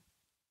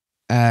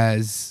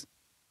as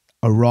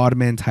a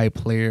Rodman type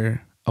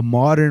player, a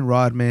modern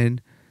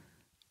Rodman,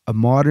 a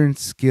modern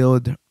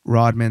skilled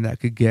Rodman that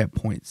could get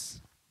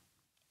points.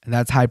 And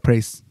that's high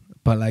praise.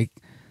 But like,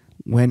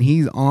 when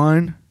he's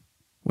on,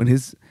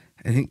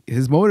 I think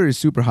his motor is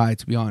super high,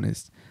 to be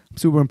honest. I'm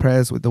super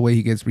impressed with the way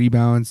he gets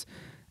rebounds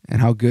and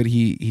how good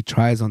he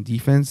tries on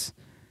defense.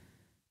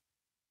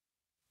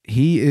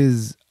 He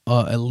is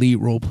an elite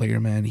role player,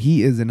 man.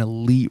 He is an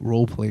elite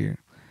role player.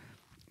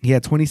 He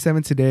had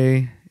 27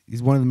 today.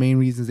 He's one of the main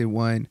reasons they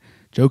won.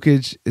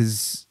 Djokovic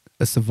is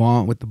a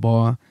savant with the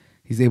ball.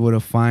 He's able to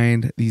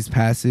find these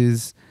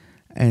passes.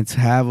 And to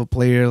have a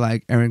player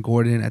like Aaron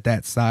Gordon at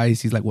that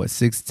size, he's like,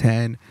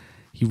 6'10".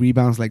 He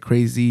rebounds like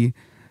crazy.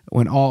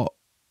 When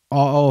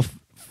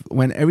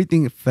when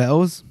everything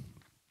fails,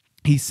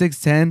 he's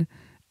 6'10",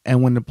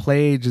 and when the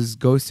play just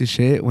goes to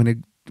shit,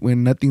 when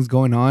nothing's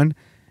going on,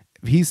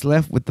 if he's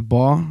left with the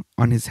ball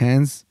on his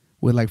hands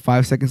with like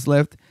 5 seconds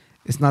left,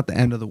 it's not the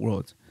end of the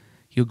world.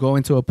 He'll go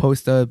into a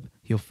post up,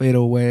 he'll fade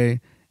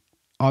away.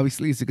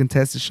 Obviously, it's a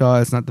contested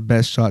shot. It's not the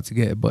best shot to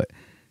get, but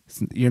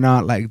you're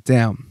not like,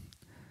 damn,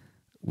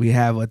 we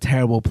have a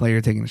terrible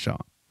player taking a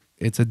shot.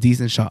 It's a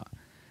decent shot.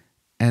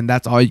 And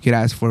that's all you could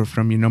ask for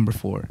from your number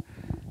 4.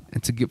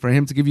 And for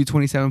him to give you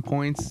 27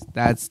 points,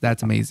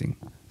 that's amazing.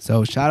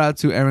 So shout out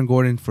to Aaron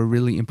Gordon for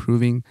really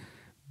improving,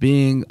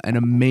 being an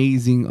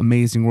amazing,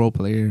 amazing role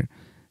player,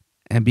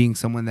 and being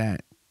someone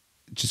that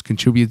just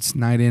contributes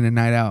night in and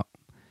night out.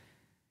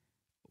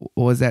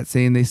 What was that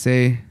saying they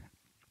say?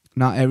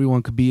 Not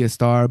everyone could be a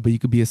star, but you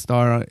could be a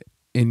star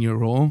in your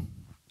role.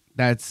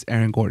 That's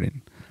Aaron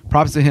Gordon.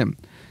 Props to him.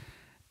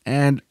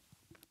 And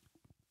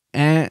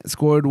Ant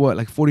scored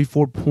like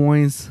 44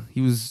 points.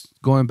 He was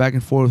going back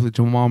and forth with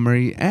Jamal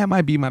Murray. Ant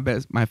might be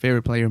my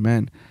favorite player,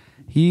 man.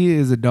 He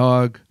is a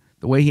dog.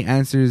 The way he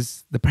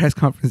answers the press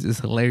conference is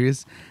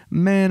hilarious.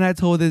 Man, I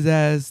told his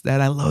ass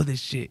that I love this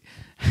shit.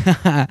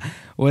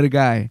 What a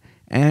guy.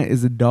 Ant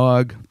is a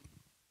dog.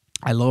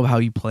 I love how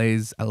he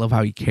plays. I love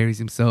how he carries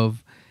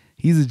himself.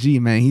 He's a G,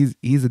 man.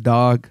 He's a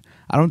dog.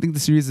 I don't think the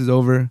series is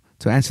over.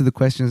 To answer the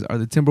questions, are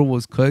the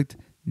Timberwolves cooked?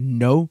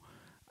 No.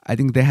 I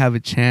think they have a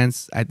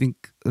chance. I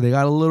think they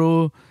got a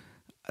little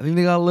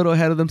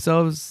ahead of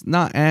themselves.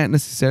 Not Ant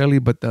necessarily,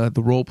 but the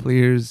role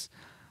players.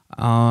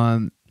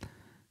 I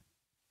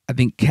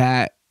think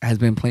Cat has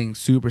been playing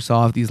super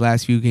soft these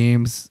last few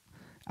games.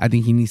 I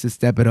think he needs to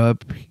step it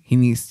up. You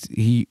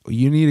need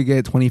to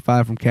get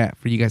 25 from Cat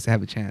for you guys to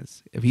have a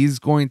chance. If he's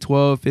scoring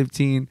 12,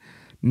 15,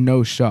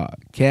 no shot.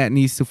 Cat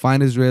needs to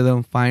find his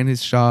rhythm, find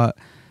his shot,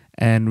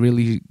 and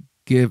really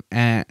give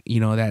Ant,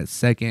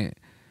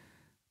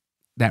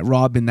 that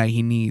Robin that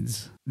he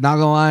needs. Not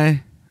gonna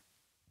lie,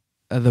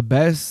 the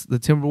best the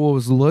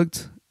Timberwolves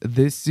looked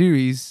this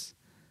series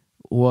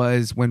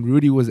was when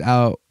Rudy was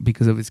out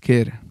because of his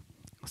kid.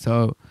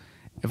 So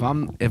if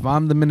I'm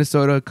the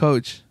Minnesota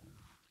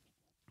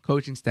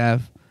coaching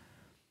staff,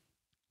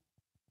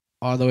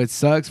 although it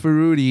sucks for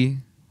Rudy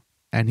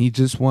and he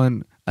just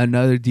won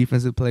another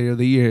defensive player of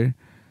the year,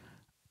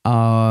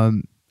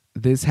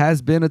 this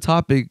has been a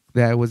topic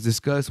that was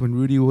discussed when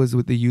Rudy was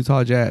with the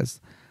Utah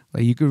Jazz.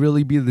 Like, you could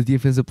really be the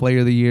defensive player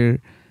of the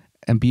year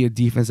and be a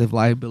defensive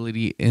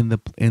liability in the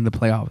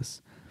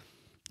playoffs.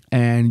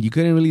 And you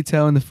couldn't really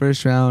tell in the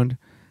first round.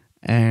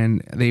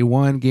 And they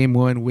won game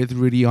 1 with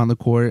Rudy on the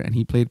court, and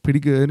he played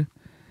pretty good.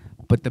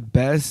 But the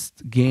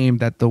best game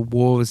that the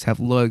Wolves have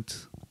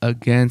looked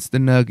against the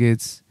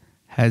Nuggets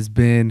has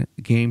been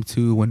game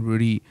 2 when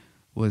Rudy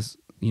was,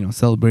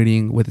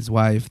 celebrating with his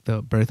wife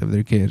the birth of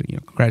their kid.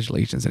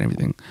 Congratulations and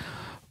everything.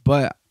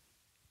 But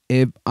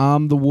if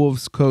I'm the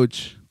Wolves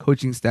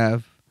coaching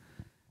staff,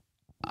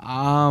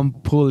 I'm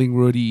pulling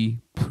Rudy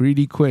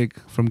pretty quick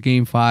from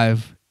game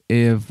 5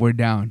 if we're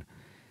down.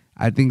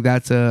 I think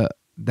that's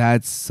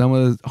some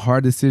of the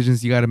hard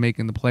decisions you got to make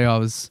in the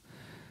playoffs,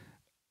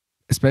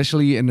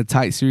 especially in a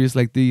tight series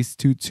like these,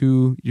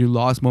 2-2. You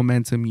lost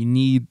momentum. You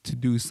need to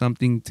do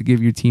something to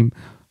give your team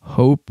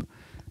hope,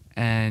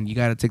 and you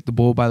got to take the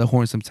bull by the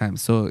horn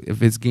sometimes. So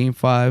if it's game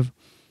 5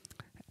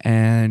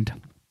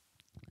 and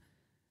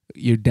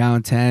you're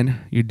down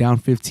 10, you're down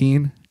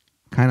 15,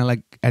 kind of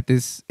like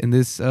in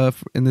this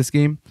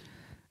game,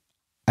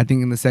 I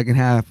think in the second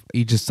half,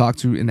 in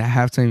the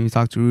halftime, you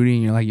talk to Rudy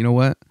and you're like, you know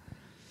what?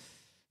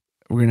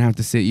 We're going to have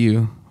to sit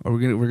you, or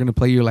we're gonna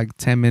play you like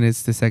 10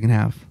 minutes the second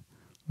half.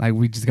 Like,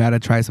 we just got to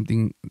try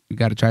something. We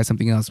got to try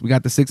something else. We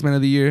got the 6th man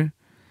of the year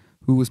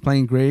who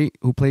played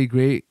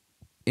great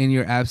in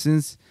your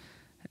absence,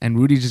 and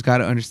Rudy just got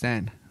to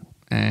understand.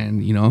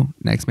 And,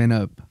 next man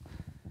up.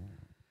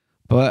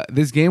 But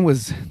this game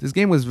was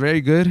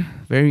very good,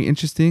 very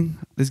interesting.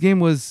 This game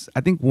was,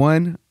 I think,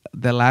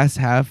 the last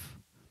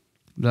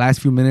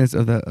few minutes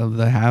of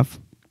the half.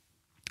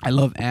 I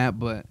love Ant,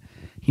 but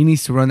he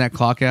needs to run that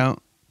clock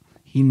out.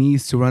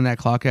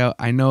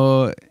 I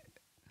know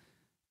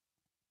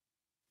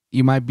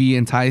you might be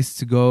enticed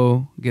to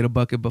go get a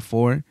bucket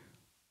before.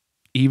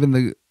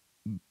 Even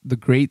the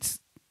greats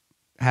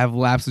have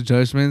lapse of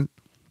judgment,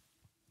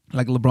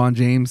 like LeBron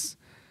James.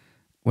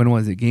 When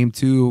was it? Game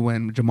 2,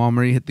 when Jamal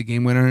Murray hit the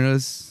game winner on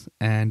us,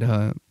 and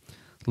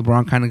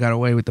LeBron kind of got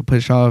away with the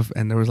push off,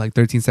 and there was like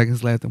 13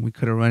 seconds left, and we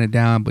could have run it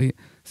down, but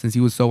since he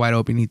was so wide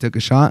open, he took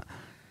a shot.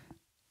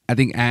 I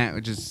think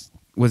Ant just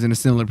was in a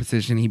similar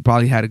position. He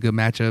probably had a good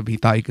matchup. He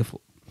thought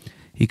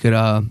he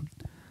could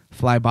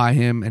fly by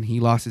him, and he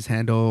lost his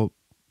handle.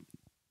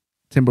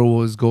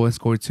 Timberwolves go and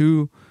score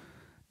 2.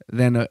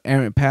 Then an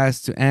errant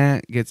pass to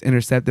Ant gets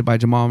intercepted by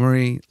Jamal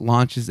Murray,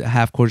 launches a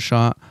half-court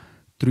shot,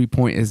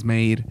 3-point is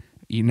made.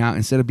 You now,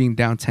 instead of being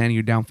down 10,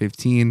 you're down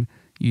 15.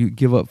 You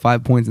give up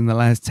 5 points in the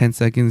last 10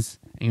 seconds,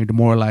 and you're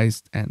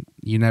demoralized, and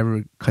you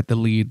never cut the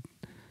lead.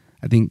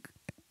 I think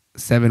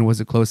 7 was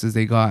the closest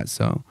they got,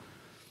 so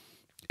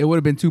it would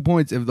have been 2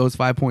 points if those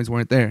 5 points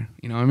weren't there.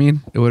 You know what I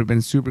mean? It would have been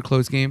a super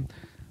close game,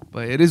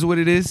 but it is what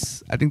it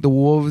is. I think the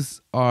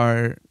Wolves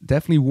are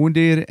definitely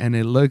wounded, and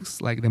it looks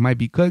like they might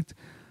be cooked,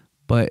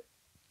 but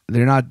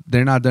they're not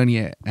done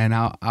yet. And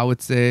I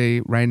would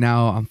say right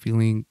now I'm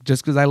feeling,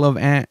 just because I love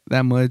Ant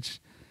that much,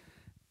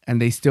 and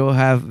they still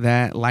have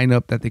that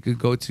lineup that they could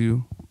go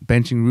to,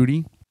 benching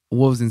Rudy,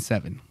 Wolves in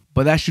 7.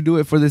 But that should do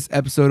it for this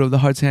episode of the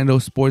Hearts Handle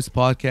Sports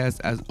Podcast.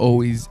 As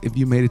always, if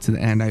you made it to the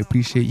end, I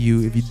appreciate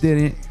you. If you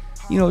didn't,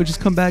 just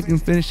come back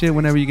and finish it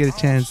whenever you get a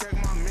chance.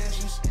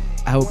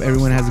 I hope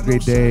everyone has a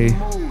great day.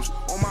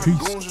 Peace.